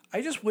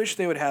 I just wish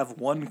they would have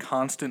one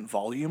constant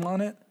volume on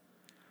it.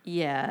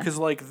 Yeah. Because,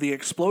 like, the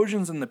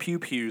explosions and the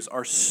pew-pews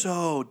are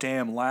so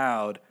damn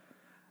loud.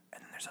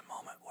 And then there's a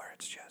moment where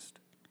it's just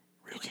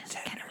really just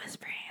tender. kind of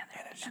whispering, and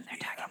they're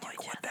talking I'm like,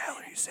 to each what other. the hell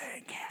are you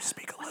saying? Can you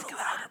speak a little going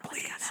louder, on? What's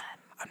please? going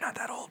on? I'm not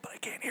that old, but I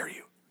can't hear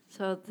you.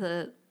 So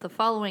the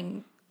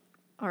following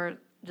are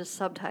just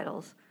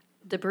subtitles.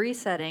 Debris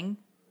setting,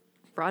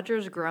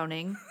 Rogers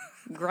groaning,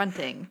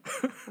 grunting,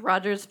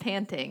 Rogers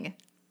panting,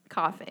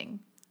 coughing.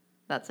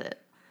 That's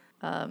it.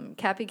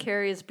 Cappy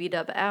carries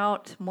B-Dub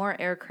out. More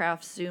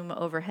aircraft zoom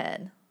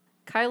overhead.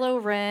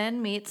 Kylo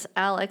Ren meets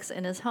Alex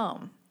in his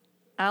home.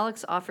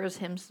 Alex offers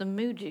him some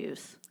moo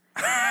juice.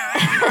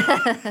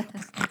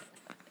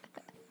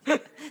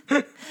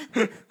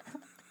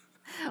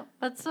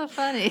 What's so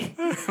funny?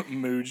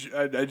 Mooj.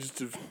 I just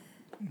have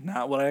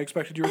not what I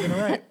expected you were going to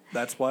write.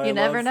 That's why You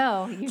never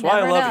know. That's why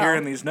I love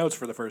hearing these notes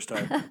for the first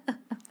time.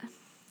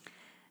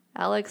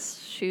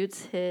 Alex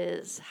shoots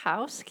his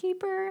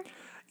housekeeper.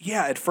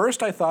 Yeah, at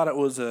first I thought it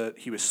was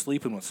he was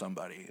sleeping with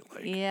somebody.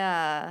 Like,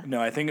 Yeah.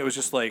 no, I think it was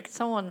just like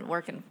Someone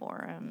working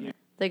for him. Yeah.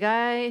 The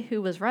guy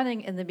who was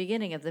running in the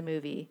beginning of the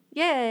movie.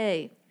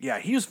 Yay! yeah,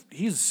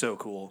 he's so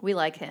cool. We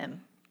like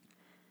him.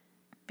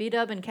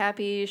 B-Dub and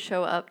Cappy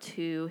show up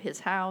to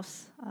his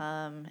house,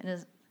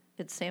 and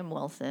it's Sam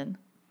Wilson.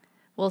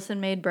 Wilson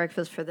made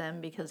breakfast for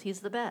them because he's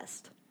the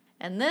best.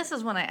 And this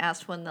is when I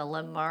asked what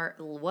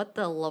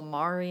the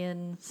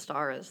Lemurian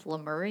star is.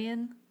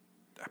 Lemurian?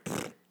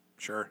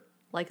 Sure.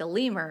 Like a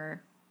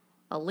lemur.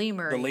 A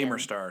lemur. The lemur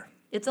star.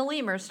 It's a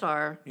lemur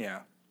star.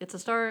 Yeah. It's a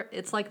star.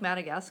 It's like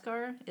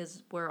Madagascar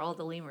is where all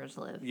the lemurs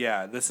live.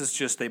 Yeah, this is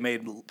just they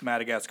made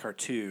Madagascar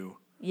 2.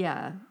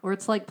 Yeah, or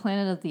it's like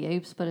Planet of the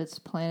Apes, but it's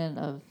Planet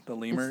of The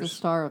lemurs? It's the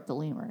star of the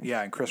lemurs.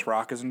 Yeah, and Chris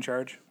Rock is in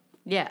charge.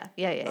 Yeah.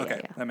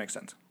 Okay, that makes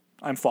sense.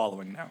 I'm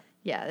following now.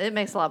 Yeah, it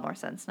makes a lot more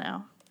sense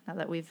now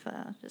that we've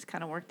just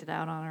kind of worked it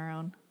out on our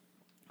own.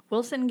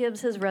 Wilson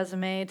gives his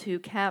resume to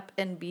Cap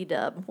and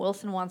B-Dub.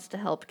 Wilson wants to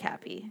help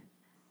Cappy.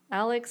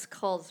 Alex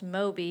calls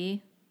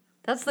Moby.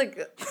 That's like...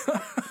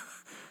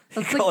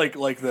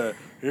 like the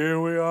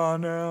here we are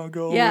now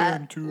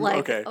going to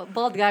like a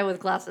bald guy with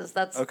glasses.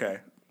 That's okay.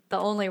 The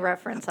only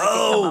reference I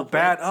can come up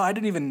bad. with. Oh, I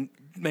didn't even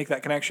make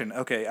that connection.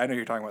 Okay, I know who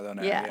you're talking about though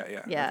now.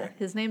 Yeah. Okay.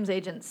 His name's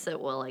Agent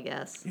Sitwell, I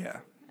guess. Yeah.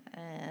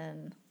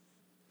 And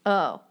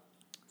so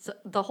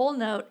the whole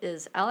note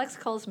is Alex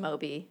calls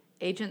Moby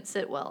Agent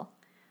Sitwell.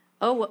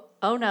 Oh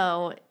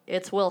no,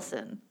 it's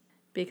Wilson,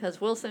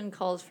 because Wilson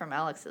calls from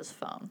Alex's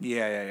phone.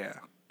 Yeah.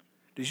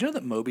 Did you know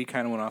that Moby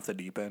kind of went off the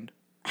deep end?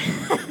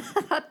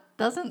 That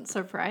doesn't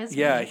surprise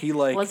me. Yeah, he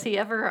like was he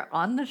ever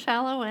on the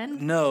shallow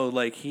end? No,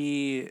 like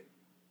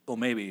well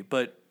maybe,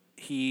 but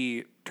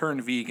he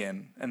turned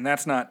vegan, and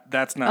that's not.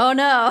 Oh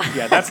no.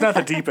 Yeah, that's not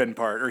the deep end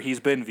part. Or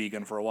he's been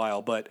vegan for a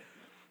while, but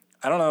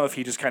I don't know if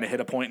he just kind of hit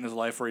a point in his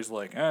life where he's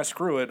like,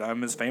 screw it,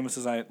 I'm as famous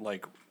as I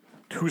like.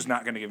 Who's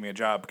not going to give me a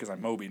job because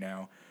I'm Moby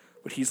now?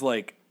 But he's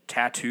like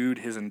tattooed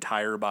his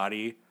entire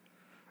body,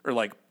 or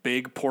like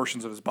big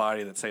portions of his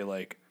body that say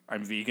like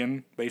I'm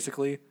vegan,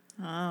 basically.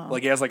 Oh.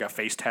 Like he has like a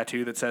face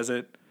tattoo that says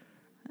it,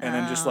 and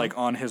then just like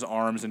on his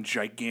arms in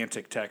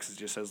gigantic text it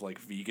just says like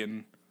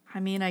vegan.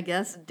 I mean, I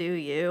guess do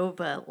you,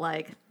 but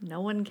like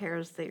no one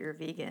cares that you're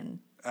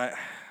vegan. I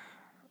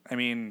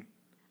mean,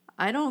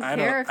 I don't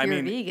care if you're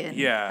mean, vegan.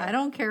 Yeah. I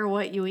don't care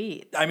what you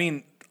eat. I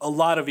mean, a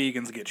lot of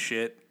vegans get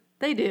shit.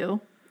 They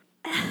do.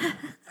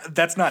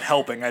 That's not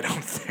helping, I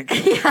don't think.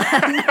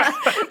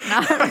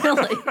 Not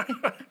really.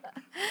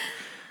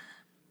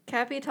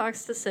 Cappy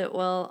talks to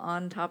Sitwell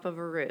on top of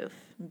a roof.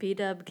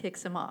 B-Dub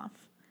kicks him off.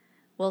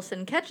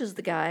 Wilson catches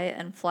the guy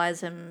and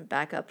flies him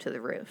back up to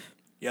the roof.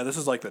 Yeah, this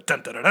is like the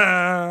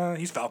dun-dun-dun-dun.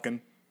 He's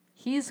Falcon.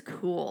 He's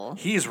cool.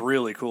 He's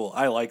really cool.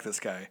 I like this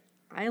guy.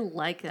 I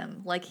like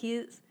him. Like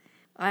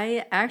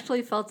I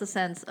actually felt the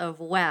sense of,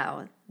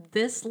 wow,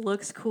 this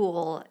looks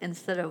cool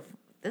instead of,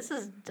 this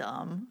is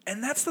dumb.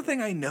 And that's the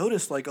thing I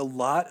noticed, like a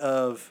lot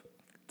of,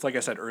 it's like I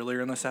said earlier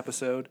in this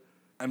episode,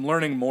 I'm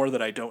learning more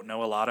that I don't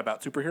know a lot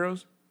about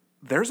superheroes.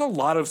 there's a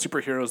lot of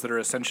superheroes that are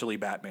essentially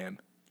Batman.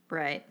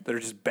 Right. That are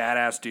just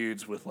badass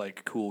dudes with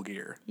like cool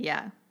gear.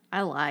 Yeah.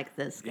 I like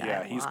this guy.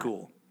 Yeah, he's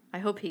cool. I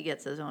hope he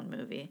gets his own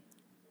movie.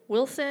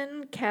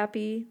 Wilson,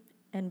 Cappy,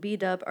 and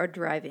B-Dub are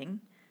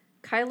driving.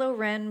 Kylo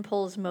Ren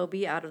pulls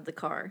Moby out of the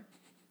car.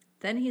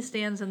 Then he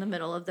stands in the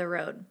middle of the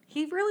road.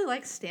 He really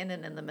likes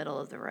standing in the middle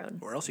of the road.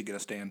 Where else he gonna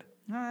stand?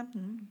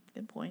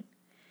 Good point.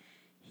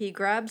 He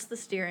grabs the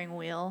steering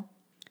wheel.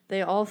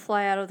 They all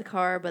fly out of the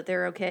car, but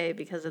they're okay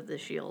because of the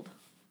shield.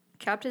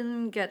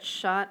 Captain gets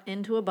shot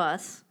into a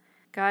bus.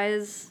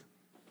 Guys,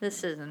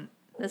 this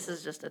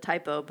is just a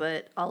typo,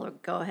 but I'll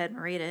go ahead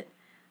and read it.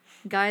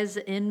 Guys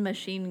in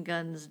machine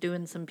guns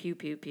doing some pew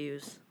pew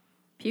pews.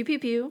 Pew pew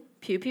pew,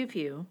 pew pew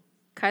pew.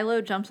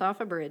 Kylo jumps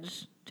off a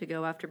bridge to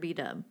go after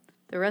B-Dub.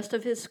 The rest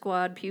of his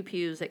squad pew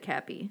pews at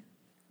Cappy.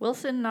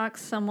 Wilson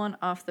knocks someone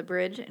off the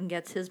bridge and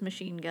gets his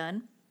machine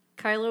gun.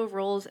 Kylo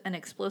rolls an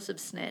explosive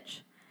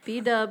snitch.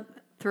 B-Dub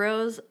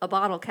throws a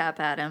bottle cap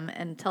at him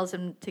and tells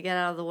him to get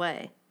out of the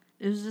way.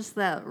 It was just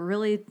that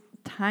really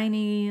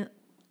tiny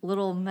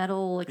little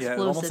metal explosive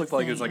Yeah, it almost looked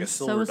like it was like a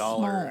silver so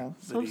dollar.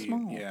 Small,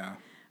 small. Yeah.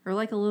 Or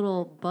like a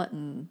little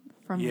button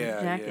from the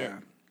jacket. Yeah.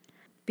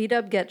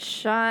 B-Dub gets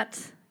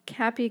shot.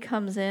 Cappy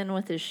comes in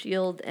with his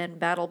shield and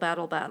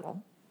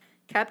battle.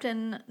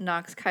 Captain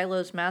knocks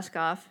Kylo's mask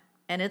off,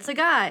 and it's a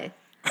guy.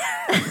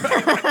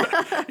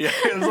 Yeah,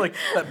 it was like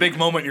that big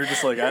moment. You're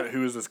just like,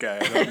 who is this guy?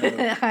 I don't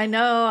know. I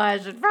know. I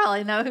should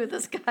probably know who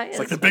this guy is. It's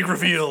like the big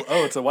reveal.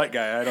 Oh, it's a white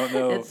guy. I don't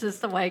know. It's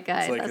just a white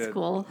guy. It's like That's a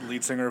cool.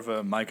 lead singer of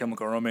a My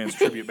Chemical Romance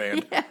tribute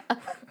band.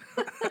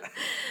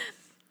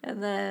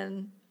 And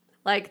then,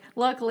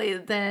 luckily,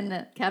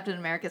 then Captain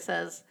America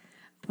says,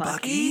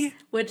 Bucky?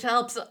 which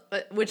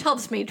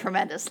helps me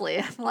tremendously.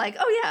 I'm like,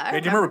 oh yeah.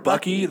 Hey, do you remember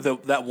Bucky,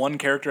 that one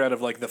character out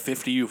of like the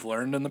 50 you've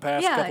learned in the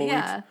past couple weeks?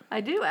 Yeah,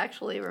 I do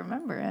actually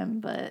remember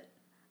him, but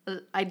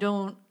I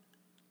don't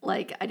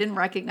I didn't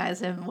recognize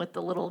him with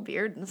the little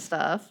beard and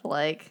stuff.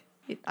 I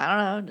don't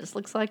know, just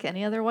looks like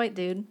any other white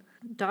dude.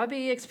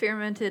 Dobby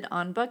experimented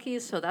on Bucky,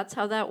 so that's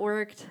how that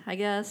worked, I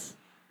guess.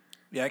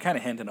 Yeah, I kind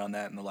of hinted on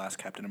that in the last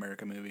Captain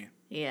America movie.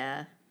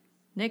 Yeah.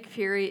 Nick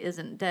Fury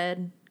isn't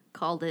dead.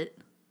 Called it.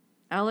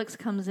 Alex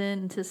comes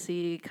in to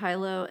see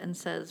Kylo and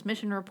says,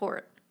 "Mission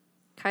report."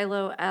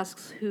 Kylo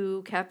asks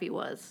who Cappy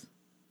was.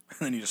 And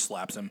then he just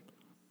slaps him.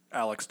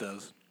 Alex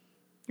does.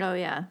 Oh,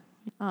 yeah.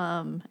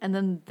 And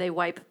then they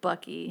wipe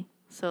Bucky.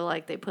 So,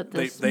 they put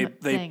this thing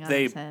on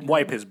his head. They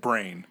wipe his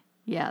brain.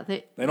 Yeah.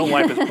 They don't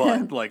wipe his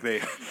butt.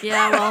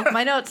 Yeah, well,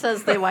 my note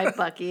says they wipe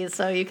Bucky,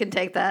 so you can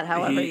take that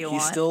however you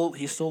want.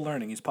 He's still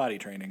learning. He's potty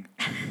training.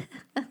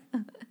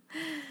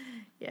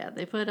 Yeah,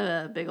 they put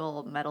a big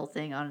old metal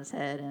thing on his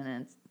head,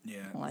 and it's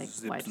zips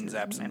wipes and his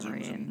zaps and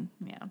memory zooms and...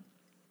 yeah.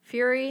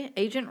 Fury,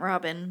 Agent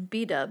Robin,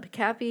 B-Dub,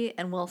 Cappy,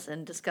 and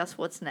Wilson discuss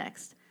what's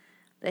next.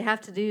 They have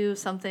to do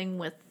something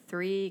with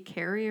 3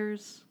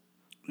 carriers.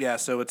 Yeah,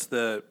 so it's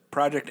the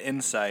Project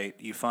Insight.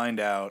 You find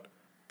out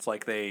it's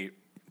like they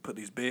put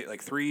these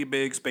 3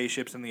 big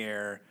spaceships in the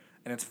air,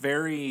 and it's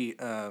very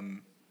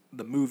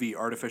the movie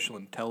Artificial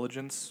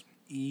Intelligence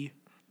E.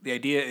 The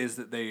idea is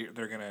that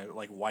they're gonna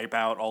wipe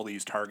out all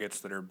these targets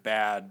that are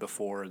bad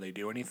before they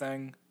do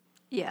anything.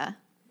 Yeah.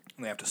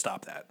 And they have to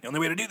stop that. The only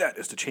way to do that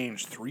is to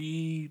change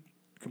 3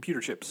 computer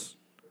chips.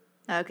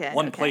 Okay.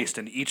 One placed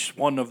in each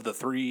one of the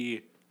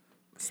 3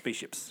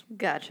 spaceships.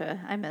 Gotcha.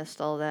 I missed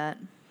all that.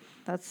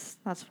 That's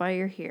why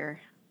you're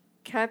here.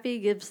 Cappy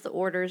gives the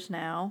orders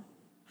now.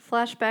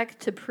 Flashback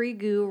to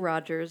pre-Goo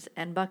Rogers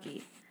and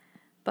Bucky.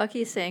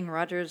 Bucky saying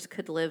Rogers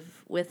could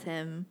live with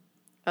him.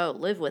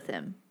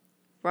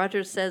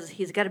 Rogers says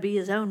he's got to be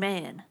his own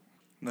man.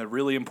 And the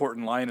really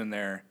important line in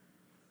there,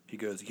 he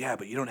goes, "Yeah,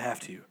 but you don't have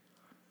to.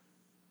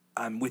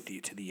 I'm with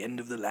you to the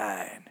end of the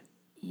line."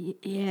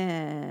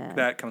 Yeah.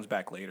 That comes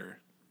back later.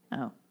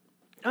 Oh.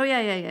 Oh,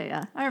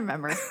 yeah. I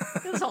remember.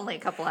 It was only a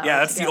couple hours Yeah,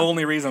 that's ago. the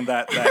only reason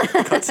that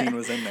cutscene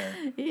was in there.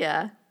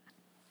 Yeah.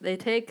 They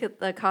take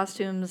the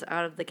costumes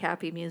out of the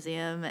Cappy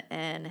Museum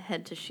and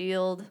head to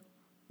S.H.I.E.L.D.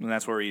 And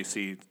that's where you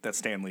see that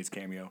Stan Lee's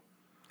cameo.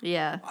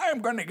 Yeah. I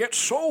am going to get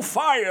so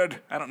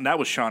fired. That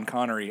was Sean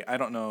Connery. I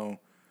don't know.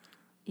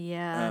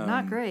 Yeah,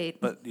 not great.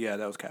 But yeah,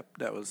 that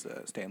was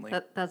Stan Lee.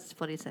 That's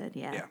what he said,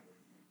 yeah. Yeah.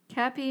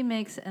 Cappy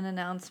makes an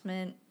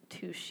announcement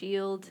to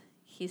S.H.I.E.L.D.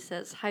 He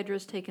says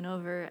Hydra's taken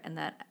over and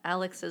that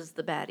Alex is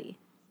the baddie.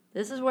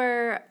 This is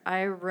where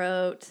I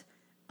wrote,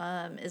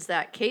 is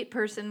that Kate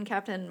Person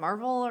Captain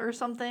Marvel or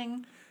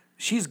something?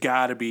 She's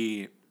got to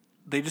be...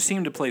 They just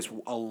seem to place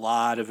a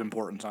lot of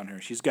importance on her.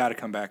 She's got to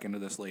come back into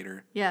this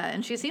later. Yeah,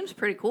 and she seems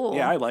pretty cool.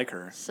 Yeah, I like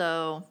her.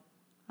 So,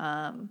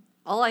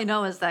 all I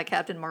know is that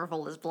Captain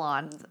Marvel is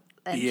blonde,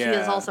 and she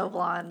is also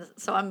blonde.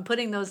 So I'm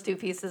putting those 2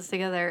 pieces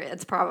together.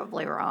 It's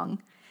probably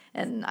wrong,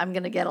 and I'm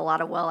going to get a lot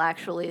of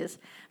actuallys.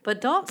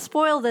 But don't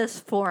spoil this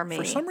for me.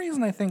 For some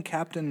reason, I think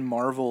Captain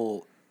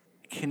Marvel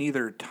can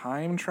either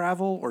time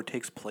travel or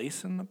takes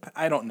place in the...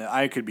 I don't know.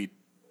 I could be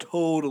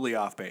totally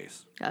off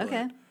base.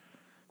 Okay.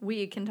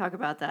 We can talk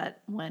about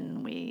that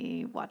when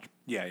we watch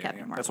Captain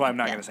Marvel. That's why I'm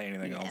not going to say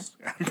anything else.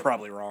 I'm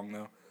probably wrong,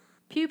 though.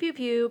 Pew, pew,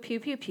 pew, pew,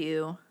 pew,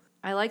 pew.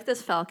 I like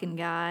this Falcon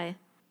guy.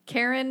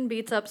 Karen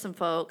beats up some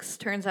folks.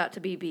 Turns out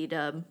to be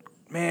B-Dub.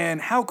 Man,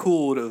 how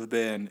cool would it have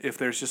been if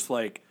there's just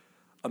like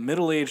a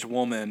middle-aged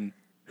woman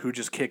who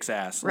just kicks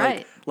ass.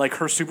 Right. Like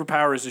her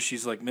superpower is that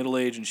she's like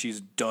middle-aged and she's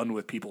done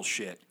with people's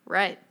shit.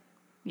 Right.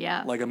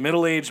 Yeah. Like a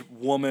middle-aged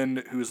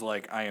woman who's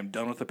like, I am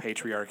done with the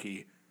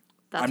patriarchy.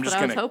 That's I'm just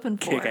what I was gonna hoping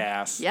for. kick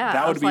ass. Yeah.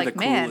 That I would was be like, the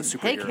man, coolest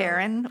superhero. hey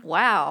Karen,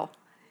 wow.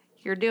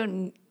 You're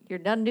done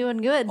doing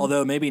good.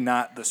 Although maybe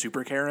not the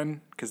super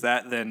Karen, because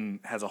that then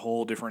has a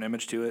whole different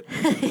image to it.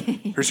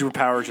 Her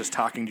superpower is just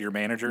talking to your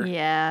manager.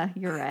 Yeah,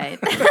 you're right.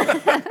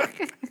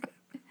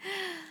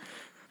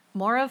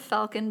 More of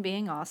Falcon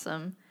being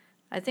awesome.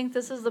 I think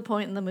this is the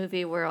point in the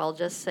movie where I'll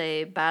just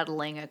say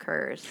battling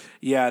occurs.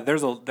 Yeah,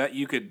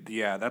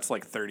 that's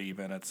like 30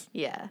 minutes.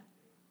 Yeah.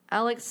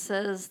 Alex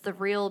says the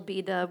real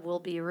B-Dub will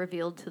be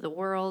revealed to the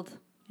world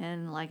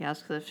and like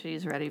asks if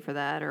she's ready for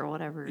that or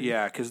whatever.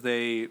 Yeah, because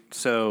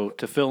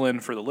to fill in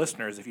for the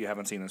listeners, if you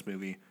haven't seen this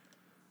movie,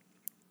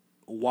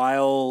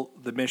 while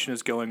the mission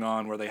is going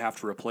on where they have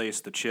to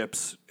replace the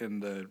chips in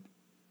the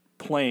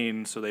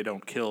plane so they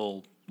don't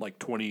kill like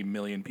 20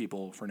 million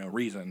people for no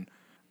reason,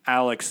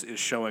 Alex is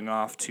showing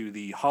off to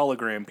the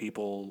hologram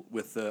people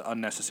with the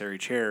unnecessary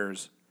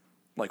chairs,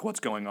 like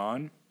what's going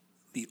on.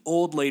 The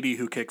old lady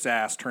who kicks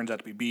ass turns out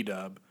to be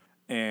B-Dub,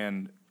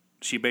 and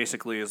she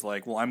basically is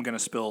like, well, I'm going to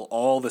spill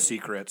all the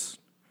secrets,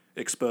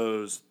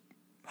 expose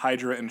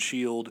Hydra and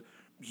S.H.I.E.L.D.,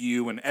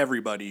 you and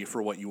everybody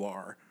for what you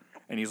are.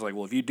 And he's like,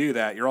 well, if you do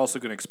that, you're also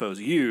going to expose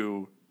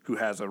you, who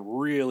has a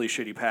really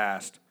shitty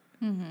past.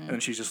 Mm-hmm.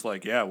 And she's just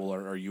like, yeah, well,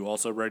 are you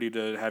also ready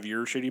to have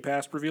your shitty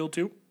past revealed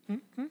too?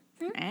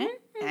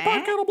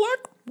 Black Kettle Black?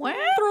 What?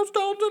 Throw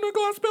stones in a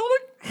glass building?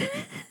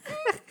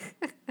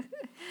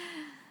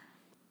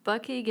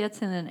 Bucky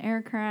gets in an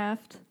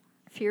aircraft.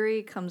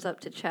 Fury comes up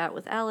to chat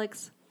with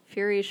Alex.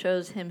 Fury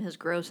shows him his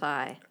gross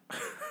eye.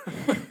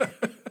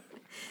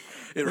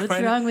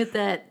 What's wrong with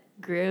that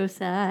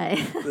gross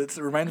eye? It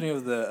reminds me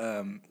of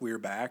the We're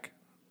Back,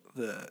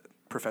 the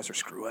Professor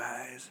Screw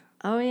Eyes.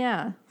 Oh,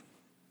 yeah.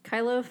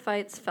 Kylo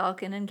fights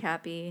Falcon and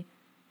Cappy.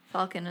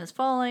 Falcon is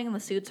falling, the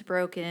suit's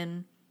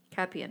broken.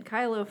 Cappy and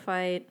Kylo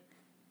fight.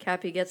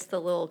 Cappy gets the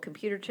little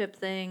computer chip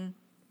thing,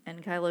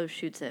 and Kylo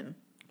shoots him.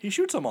 He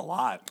shoots him a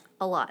lot.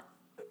 A lot.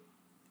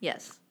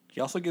 Yes.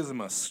 He also gives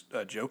him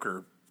a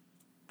Joker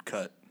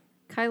cut.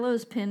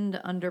 Kylo's pinned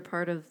under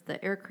part of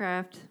the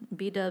aircraft.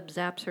 B-Dub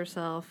zaps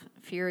herself.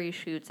 Fury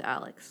shoots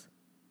Alex.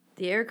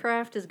 The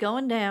aircraft is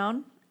going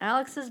down.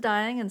 Alex is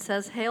dying and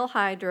says, "Hail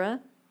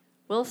Hydra."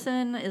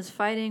 Wilson is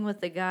fighting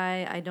with the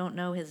guy, I don't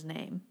know his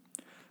name.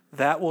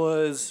 That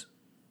was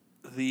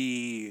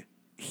he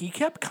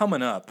kept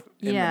coming up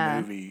in the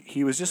movie.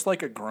 He was just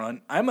like a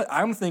grunt.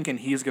 I'm thinking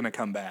he's going to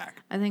come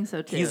back. I think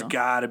so too. He's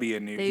got to be a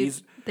new.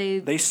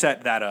 They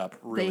set that up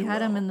really well. They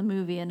had him in the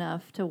movie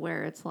enough to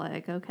where it's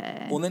like,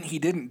 okay. Well, then he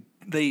didn't.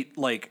 The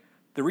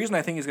reason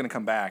I think he's going to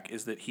come back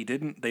is that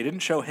they didn't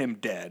show him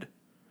dead.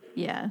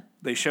 Yeah.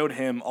 They showed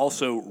him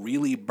also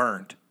really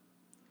burnt.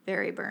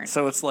 Very burnt.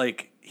 So it's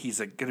like he's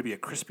going to be a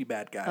crispy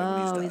bad guy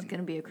when he's done. He's going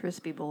to be a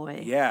crispy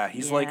boy. Yeah,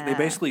 he's like, they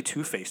basically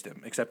two-faced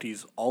him, except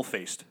he's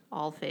all-faced.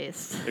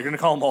 All-faced. They're going to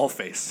call him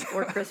all-face.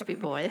 Or crispy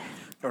boy.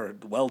 Or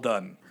well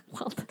done.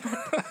 Well done.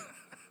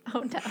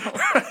 Oh, no.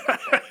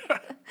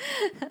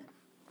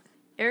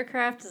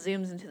 Aircraft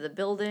zooms into the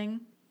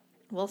building.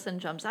 Wilson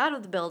jumps out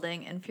of the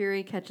building, and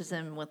Fury catches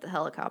him with the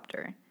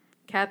helicopter.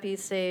 Cappy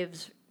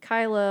saves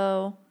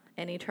Kylo,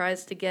 and he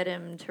tries to get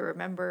him to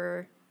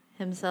remember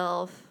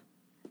himself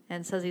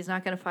and says he's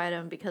not going to fight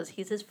him because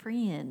he's his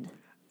friend.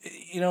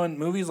 You know, in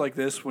movies like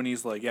this, when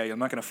he's like, yeah, I'm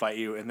not going to fight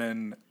you, and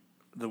then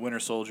the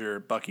Winter Soldier,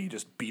 Bucky,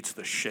 just beats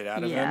the shit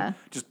out of him.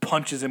 Just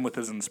punches him with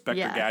his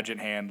Inspector Gadget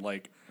hand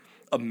like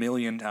a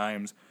million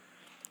times.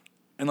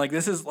 And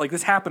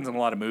this happens in a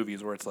lot of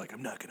movies where it's like,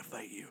 I'm not going to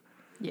fight you.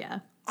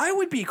 Yeah. I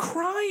would be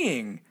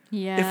crying.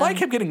 Yeah. If I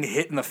kept getting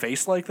hit in the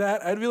face like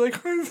that, I'd be like,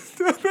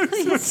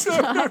 Please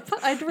stop.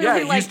 I'd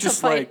really like to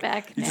fight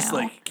back now. He's just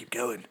like, keep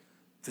going.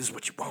 This is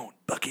what you want,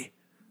 Bucky.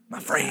 My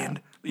friend.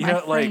 You My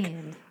know, friend. like,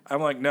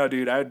 I'm like, no,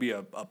 dude, I would be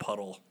a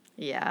puddle.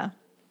 Yeah.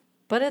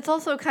 But it's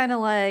also kind of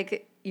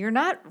like, you're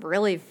not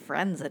really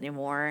friends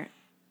anymore.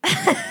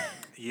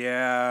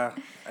 Yeah.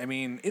 I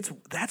mean,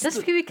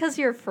 Just because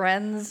you're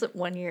friends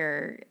when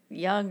you're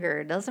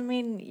younger doesn't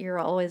mean you're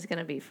always going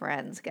to be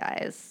friends,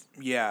 guys.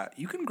 Yeah.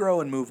 You can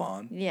grow and move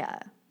on. Yeah.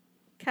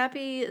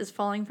 Cappy is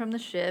falling from the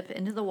ship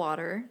into the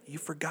water. You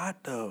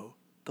forgot, though,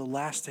 the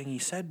last thing he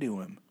said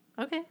to him.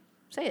 Okay.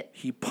 Say it.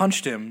 He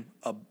punched him,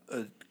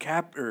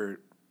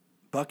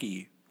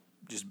 Bucky,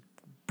 just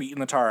beating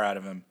the tar out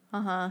of him.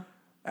 Uh-huh.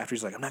 After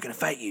he's like, I'm not going to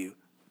fight you.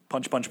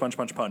 Punch, punch, punch,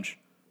 punch, punch.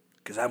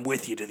 Because I'm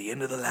with you to the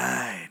end of the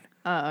line.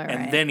 Oh, all right.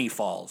 And then he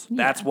falls. Yeah.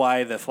 That's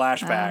why the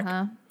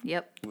flashback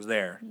was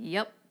there.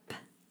 Yep.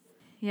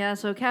 Yeah,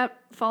 so Cap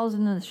falls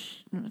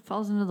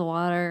into the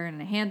water, and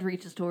a hand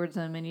reaches towards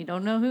him, and you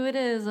don't know who it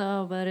is.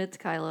 Oh, but it's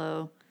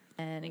Kylo.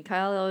 And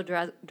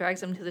Kylo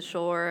drags him to the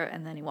shore,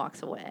 and then he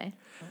walks away.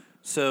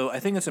 So I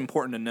think it's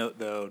important to note,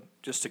 though,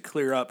 just to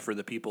clear up for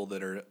the people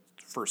that are,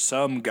 for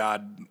some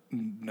God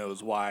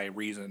knows why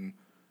reason,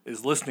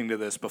 is listening to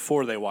this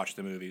before they watch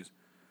the movies.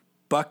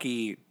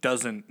 Bucky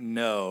doesn't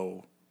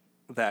know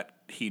that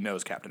he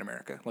knows Captain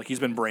America. Like, he's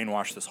been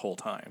brainwashed this whole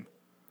time.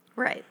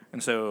 Right.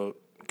 And so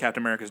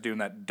Captain America's doing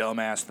that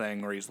dumbass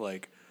thing where he's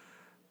like,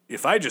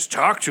 if I just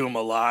talk to him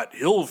a lot,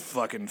 he'll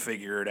fucking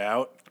figure it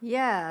out.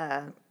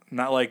 Yeah.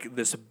 Not like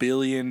this $1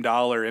 billion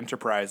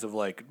enterprise of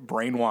like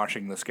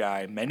brainwashing this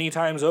guy many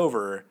times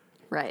over.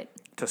 Right.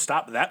 To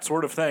stop that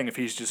sort of thing, if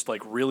he's just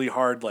like really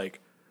hard,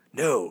 like,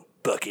 no,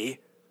 Bucky.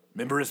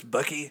 Remember us,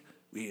 Bucky?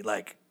 We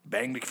like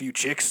banged a few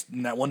chicks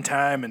in that one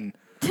time, and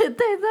Did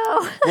they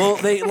though? well,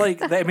 they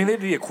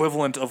did the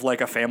equivalent of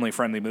like a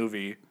family-friendly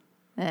movie.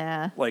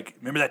 Yeah. Like,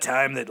 remember that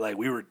time that like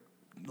we were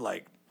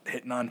like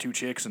hitting on 2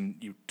 chicks and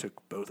you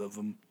took both of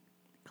them?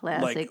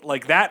 Classic.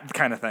 Like that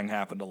kind of thing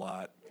happened a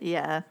lot.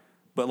 Yeah.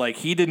 But like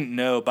Bucky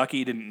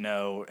didn't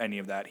know any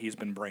of that. He's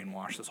been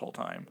brainwashed this whole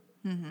time.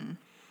 Mm-hmm.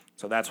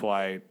 So that's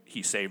why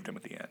he saved him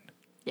at the end.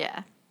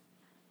 Yeah.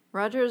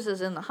 Rogers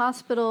is in the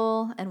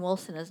hospital, and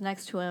Wilson is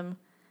next to him.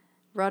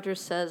 Rogers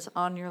says,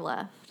 on your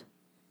left,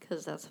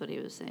 because that's what he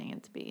was saying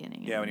at the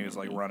beginning. Yeah, when he was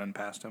like running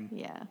past him.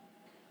 Yeah.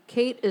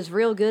 Kate is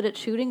real good at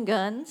shooting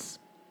guns.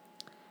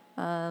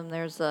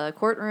 There's a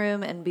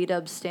courtroom, and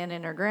B-Dub's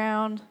standing her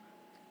ground.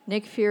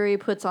 Nick Fury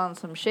puts on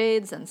some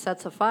shades and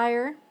sets a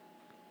fire.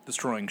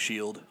 Destroying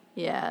S.H.I.E.L.D.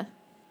 Yeah.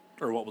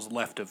 Or what was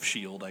left of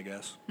S.H.I.E.L.D., I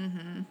guess.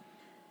 Mm-hmm.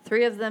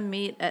 3 of them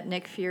meet at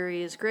Nick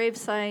Fury's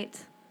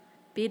gravesite.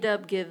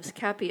 B-Dub gives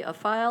Cappy a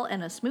file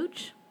and a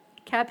smooch.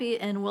 Cappy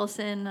and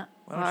Wilson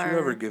Why don't you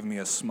ever give me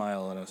a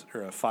smile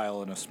or a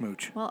file and a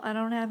smooch? Well, I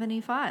don't have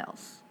any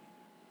files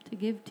to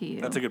give to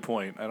you. That's a good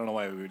point. I don't know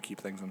why we would keep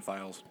things in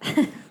files.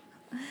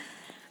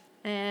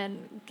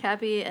 And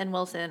Cappy and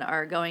Wilson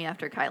are going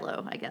after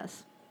Kylo, I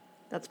guess.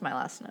 That's my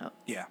last note.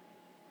 Yeah.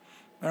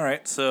 All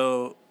right,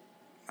 so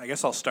I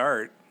guess I'll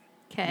start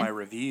my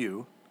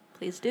review.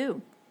 Please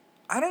do.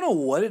 I don't know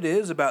what it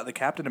is about the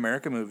Captain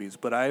America movies,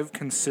 but I've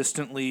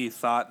consistently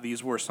thought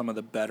these were some of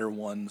the better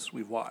ones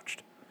we've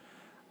watched.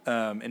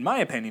 In my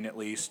opinion, at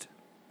least,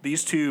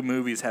 these 2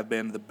 movies have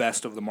been the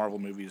best of the Marvel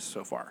movies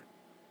so far.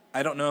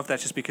 I don't know if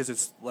that's just because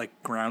it's like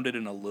grounded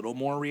in a little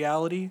more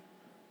reality,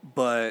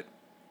 but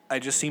I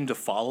just seem to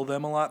follow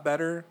them a lot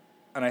better.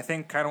 And I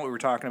think kind of what we were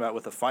talking about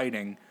with the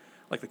fighting,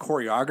 like the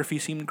choreography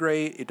seemed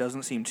great. It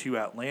doesn't seem too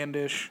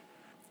outlandish.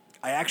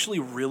 I actually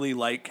really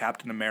like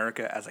Captain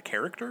America as a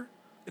character.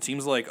 It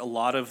seems like a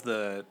lot of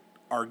the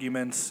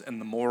arguments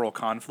and the moral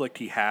conflict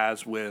he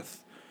has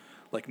with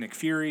like Nick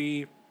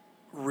Fury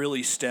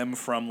really stem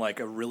from like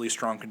a really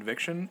strong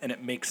conviction, and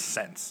it makes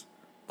sense.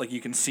 Like you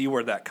can see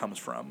where that comes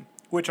from.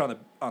 Which on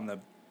the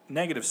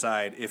negative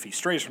side, if he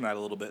strays from that a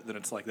little bit, then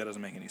it's like that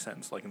doesn't make any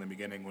sense. Like in the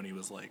beginning when he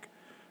was like,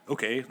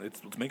 okay,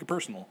 let's make it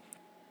personal.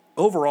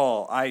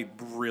 Overall, I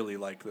really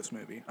liked this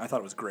movie. I thought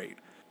it was great.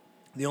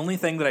 The only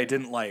thing that I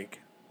didn't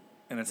like,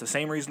 and it's the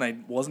same reason I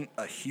wasn't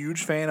a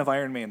huge fan of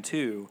Iron Man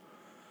 2,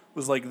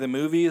 was like the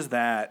movies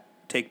that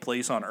take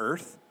place on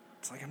Earth.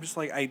 It's like I'm just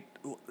like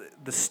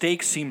the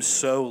stakes seem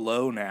so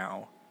low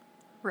now.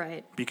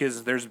 Right.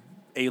 Because there's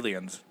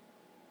aliens.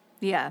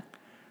 Yeah.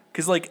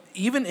 Because like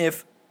even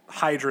if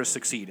Hydra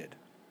succeeded,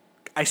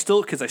 I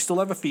still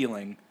have a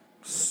feeling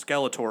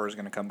Skeletor is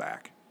going to come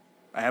back.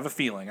 I have a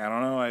feeling. I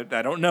don't know.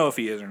 I don't know if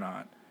he is or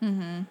not.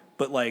 Mm-hmm.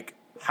 But like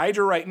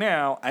Hydra right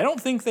now, I don't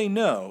think they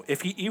know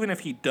even if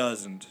he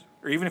doesn't,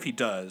 or even if he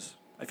does.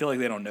 I feel like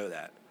they don't know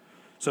that.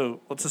 So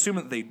let's assume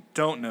that they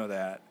don't know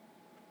that.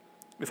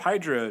 If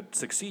Hydra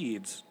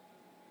succeeds,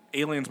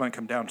 aliens might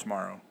come down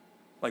tomorrow.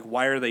 Like,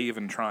 why are they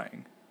even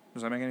trying?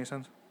 Does that make any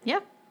sense?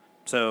 Yep.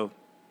 So,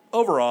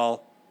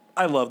 overall,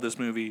 I love this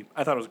movie.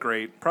 I thought it was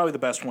great. Probably the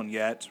best one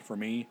yet for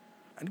me.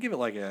 I'd give it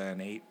like an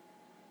 8.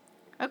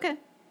 Okay.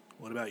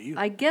 What about you?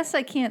 I guess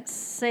I can't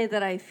say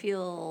that I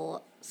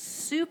feel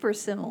super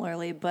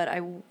similarly, but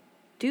I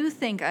do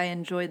think I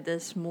enjoyed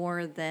this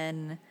more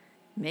than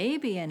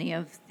maybe any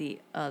of the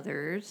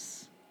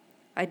others.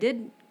 I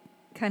did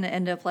kind of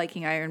end up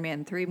liking Iron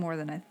Man 3 more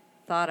than I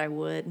thought I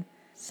would.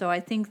 So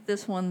I think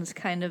this one's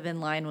kind of in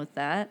line with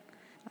that.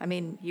 I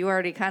mean, you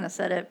already kind of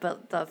said it,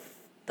 but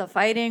the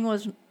fighting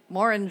was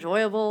more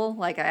enjoyable.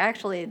 Like, I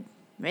actually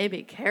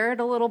maybe cared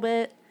a little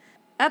bit.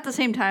 At the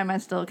same time, I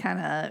still kind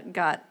of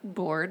got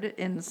bored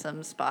in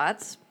some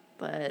spots.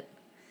 But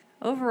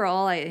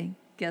overall, I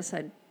guess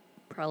I'd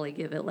probably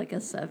give it like a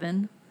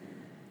 7.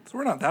 So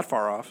we're not that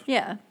far off.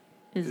 Yeah.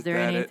 Is there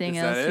anything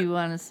else you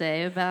want to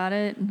say about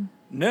it?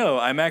 No,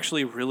 I'm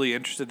actually really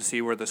interested to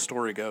see where the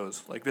story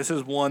goes. Like, this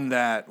is one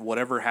that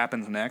whatever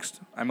happens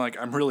next, I'm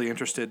really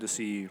interested to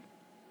see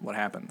what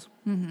happens.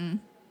 Mm-hmm.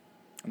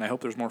 And I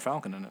hope there's more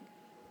Falcon in it.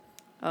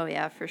 Oh,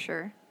 yeah, for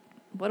sure.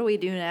 What do we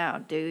do now?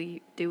 Do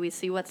we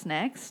see what's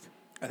next?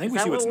 I think we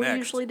see what's next. We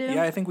usually do?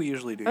 Yeah, I think we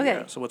usually do. Okay.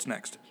 Yeah. So what's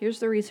next? Here's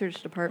the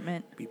research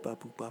department. Beep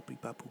bop boop bop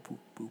beep bop boop boop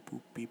boop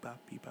boop beep bop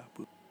beep bop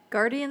boop.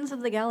 Guardians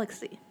of the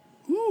Galaxy.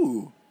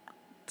 Ooh.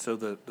 So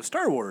the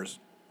Star Wars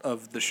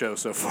of the show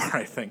so far,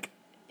 I think.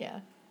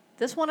 Yeah.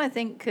 This one I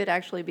think could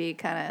actually be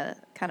kind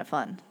of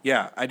fun.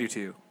 Yeah, I do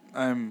too.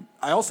 I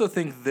also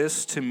think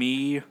this, to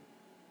me,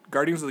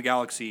 Guardians of the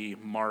Galaxy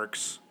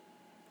marks,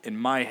 in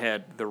my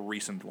head, the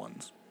recent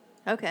ones.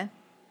 Okay.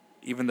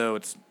 Even though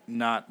it's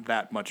not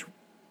that much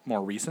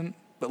more recent.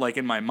 But, like,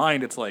 in my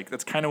mind, it's like,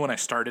 that's kind of when I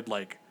started,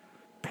 like,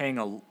 paying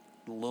a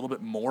little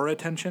bit more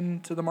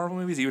attention to the Marvel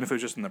movies, even if it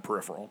was just in the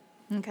peripheral.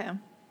 Okay.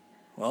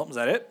 Well, is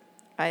that it?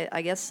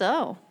 I guess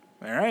so.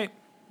 All right.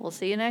 We'll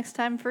see you next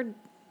time for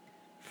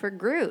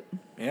Groot.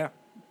 Yeah.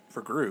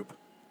 For group.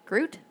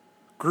 Groot?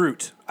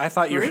 Groot. I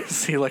thought you were going to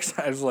see, like,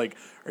 I was like,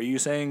 are you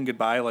saying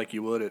goodbye like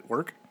you would at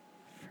work?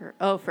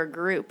 For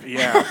group.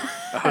 Yeah.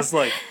 I was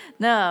like.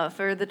 No,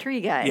 for the tree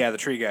guy. Yeah, the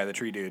tree guy, the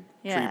tree dude.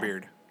 Yeah. Tree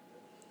beard.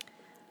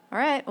 All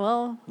right,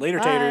 well. Later,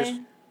 bye. taters.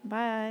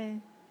 Bye.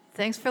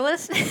 Thanks for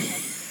listening.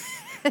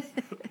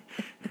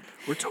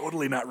 We're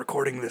totally not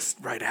recording this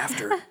right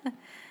after.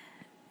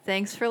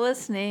 Thanks for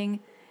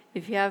listening.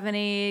 If you have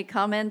any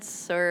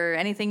comments or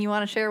anything you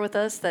want to share with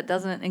us that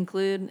doesn't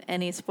include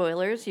any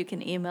spoilers, you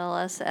can email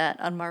us at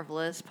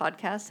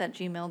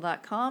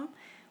unmarvelouspodcast@gmail.com.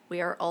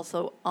 We are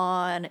also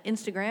on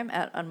Instagram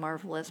at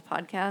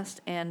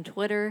unmarvelouspodcast and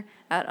Twitter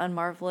at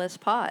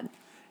unmarvelouspod.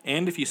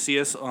 And if you see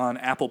us on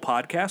Apple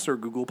Podcasts or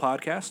Google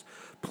Podcasts,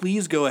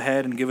 please go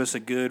ahead and give us a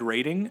good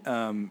rating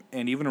and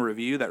even a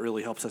review. That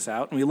really helps us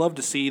out. And we love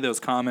to see those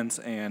comments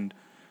and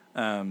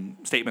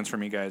statements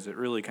from you guys. It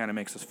really kind of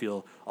makes us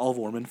feel all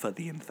warm and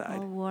fuzzy inside.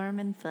 All warm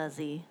and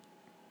fuzzy.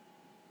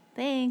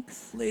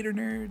 Thanks. Later,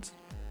 nerds.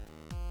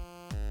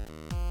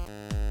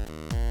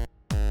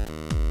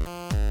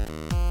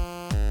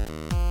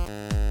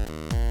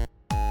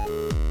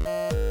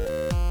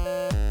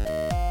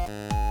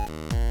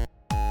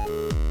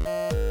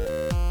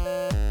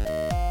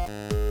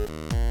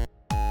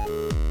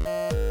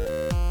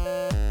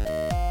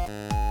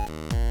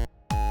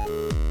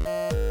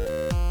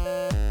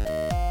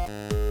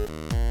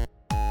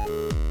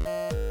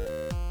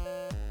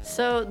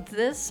 So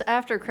this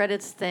after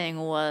credits thing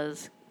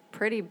was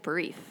pretty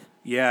brief.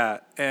 Yeah,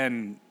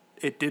 and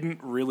it didn't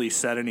really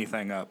set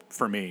anything up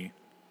for me.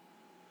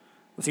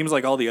 It seems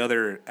like all the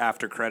other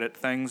after credit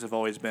things have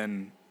always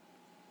been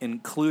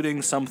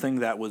including something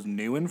that was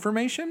new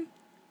information.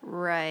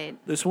 Right.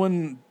 This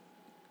one,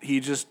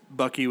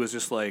 Bucky was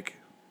just like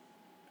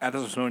at the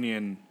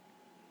Smithsonian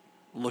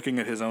looking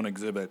at his own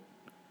exhibit.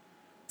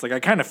 It's like I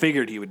kind of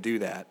figured he would do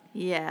that.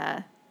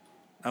 Yeah.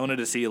 I wanted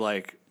to see,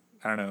 like,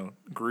 I don't know,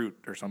 Groot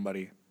or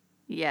somebody.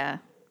 Yeah.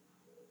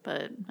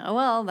 But, oh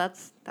well,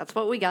 that's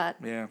what we got.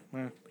 Yeah,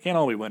 can't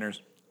all be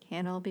winners.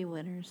 Can't all be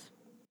winners.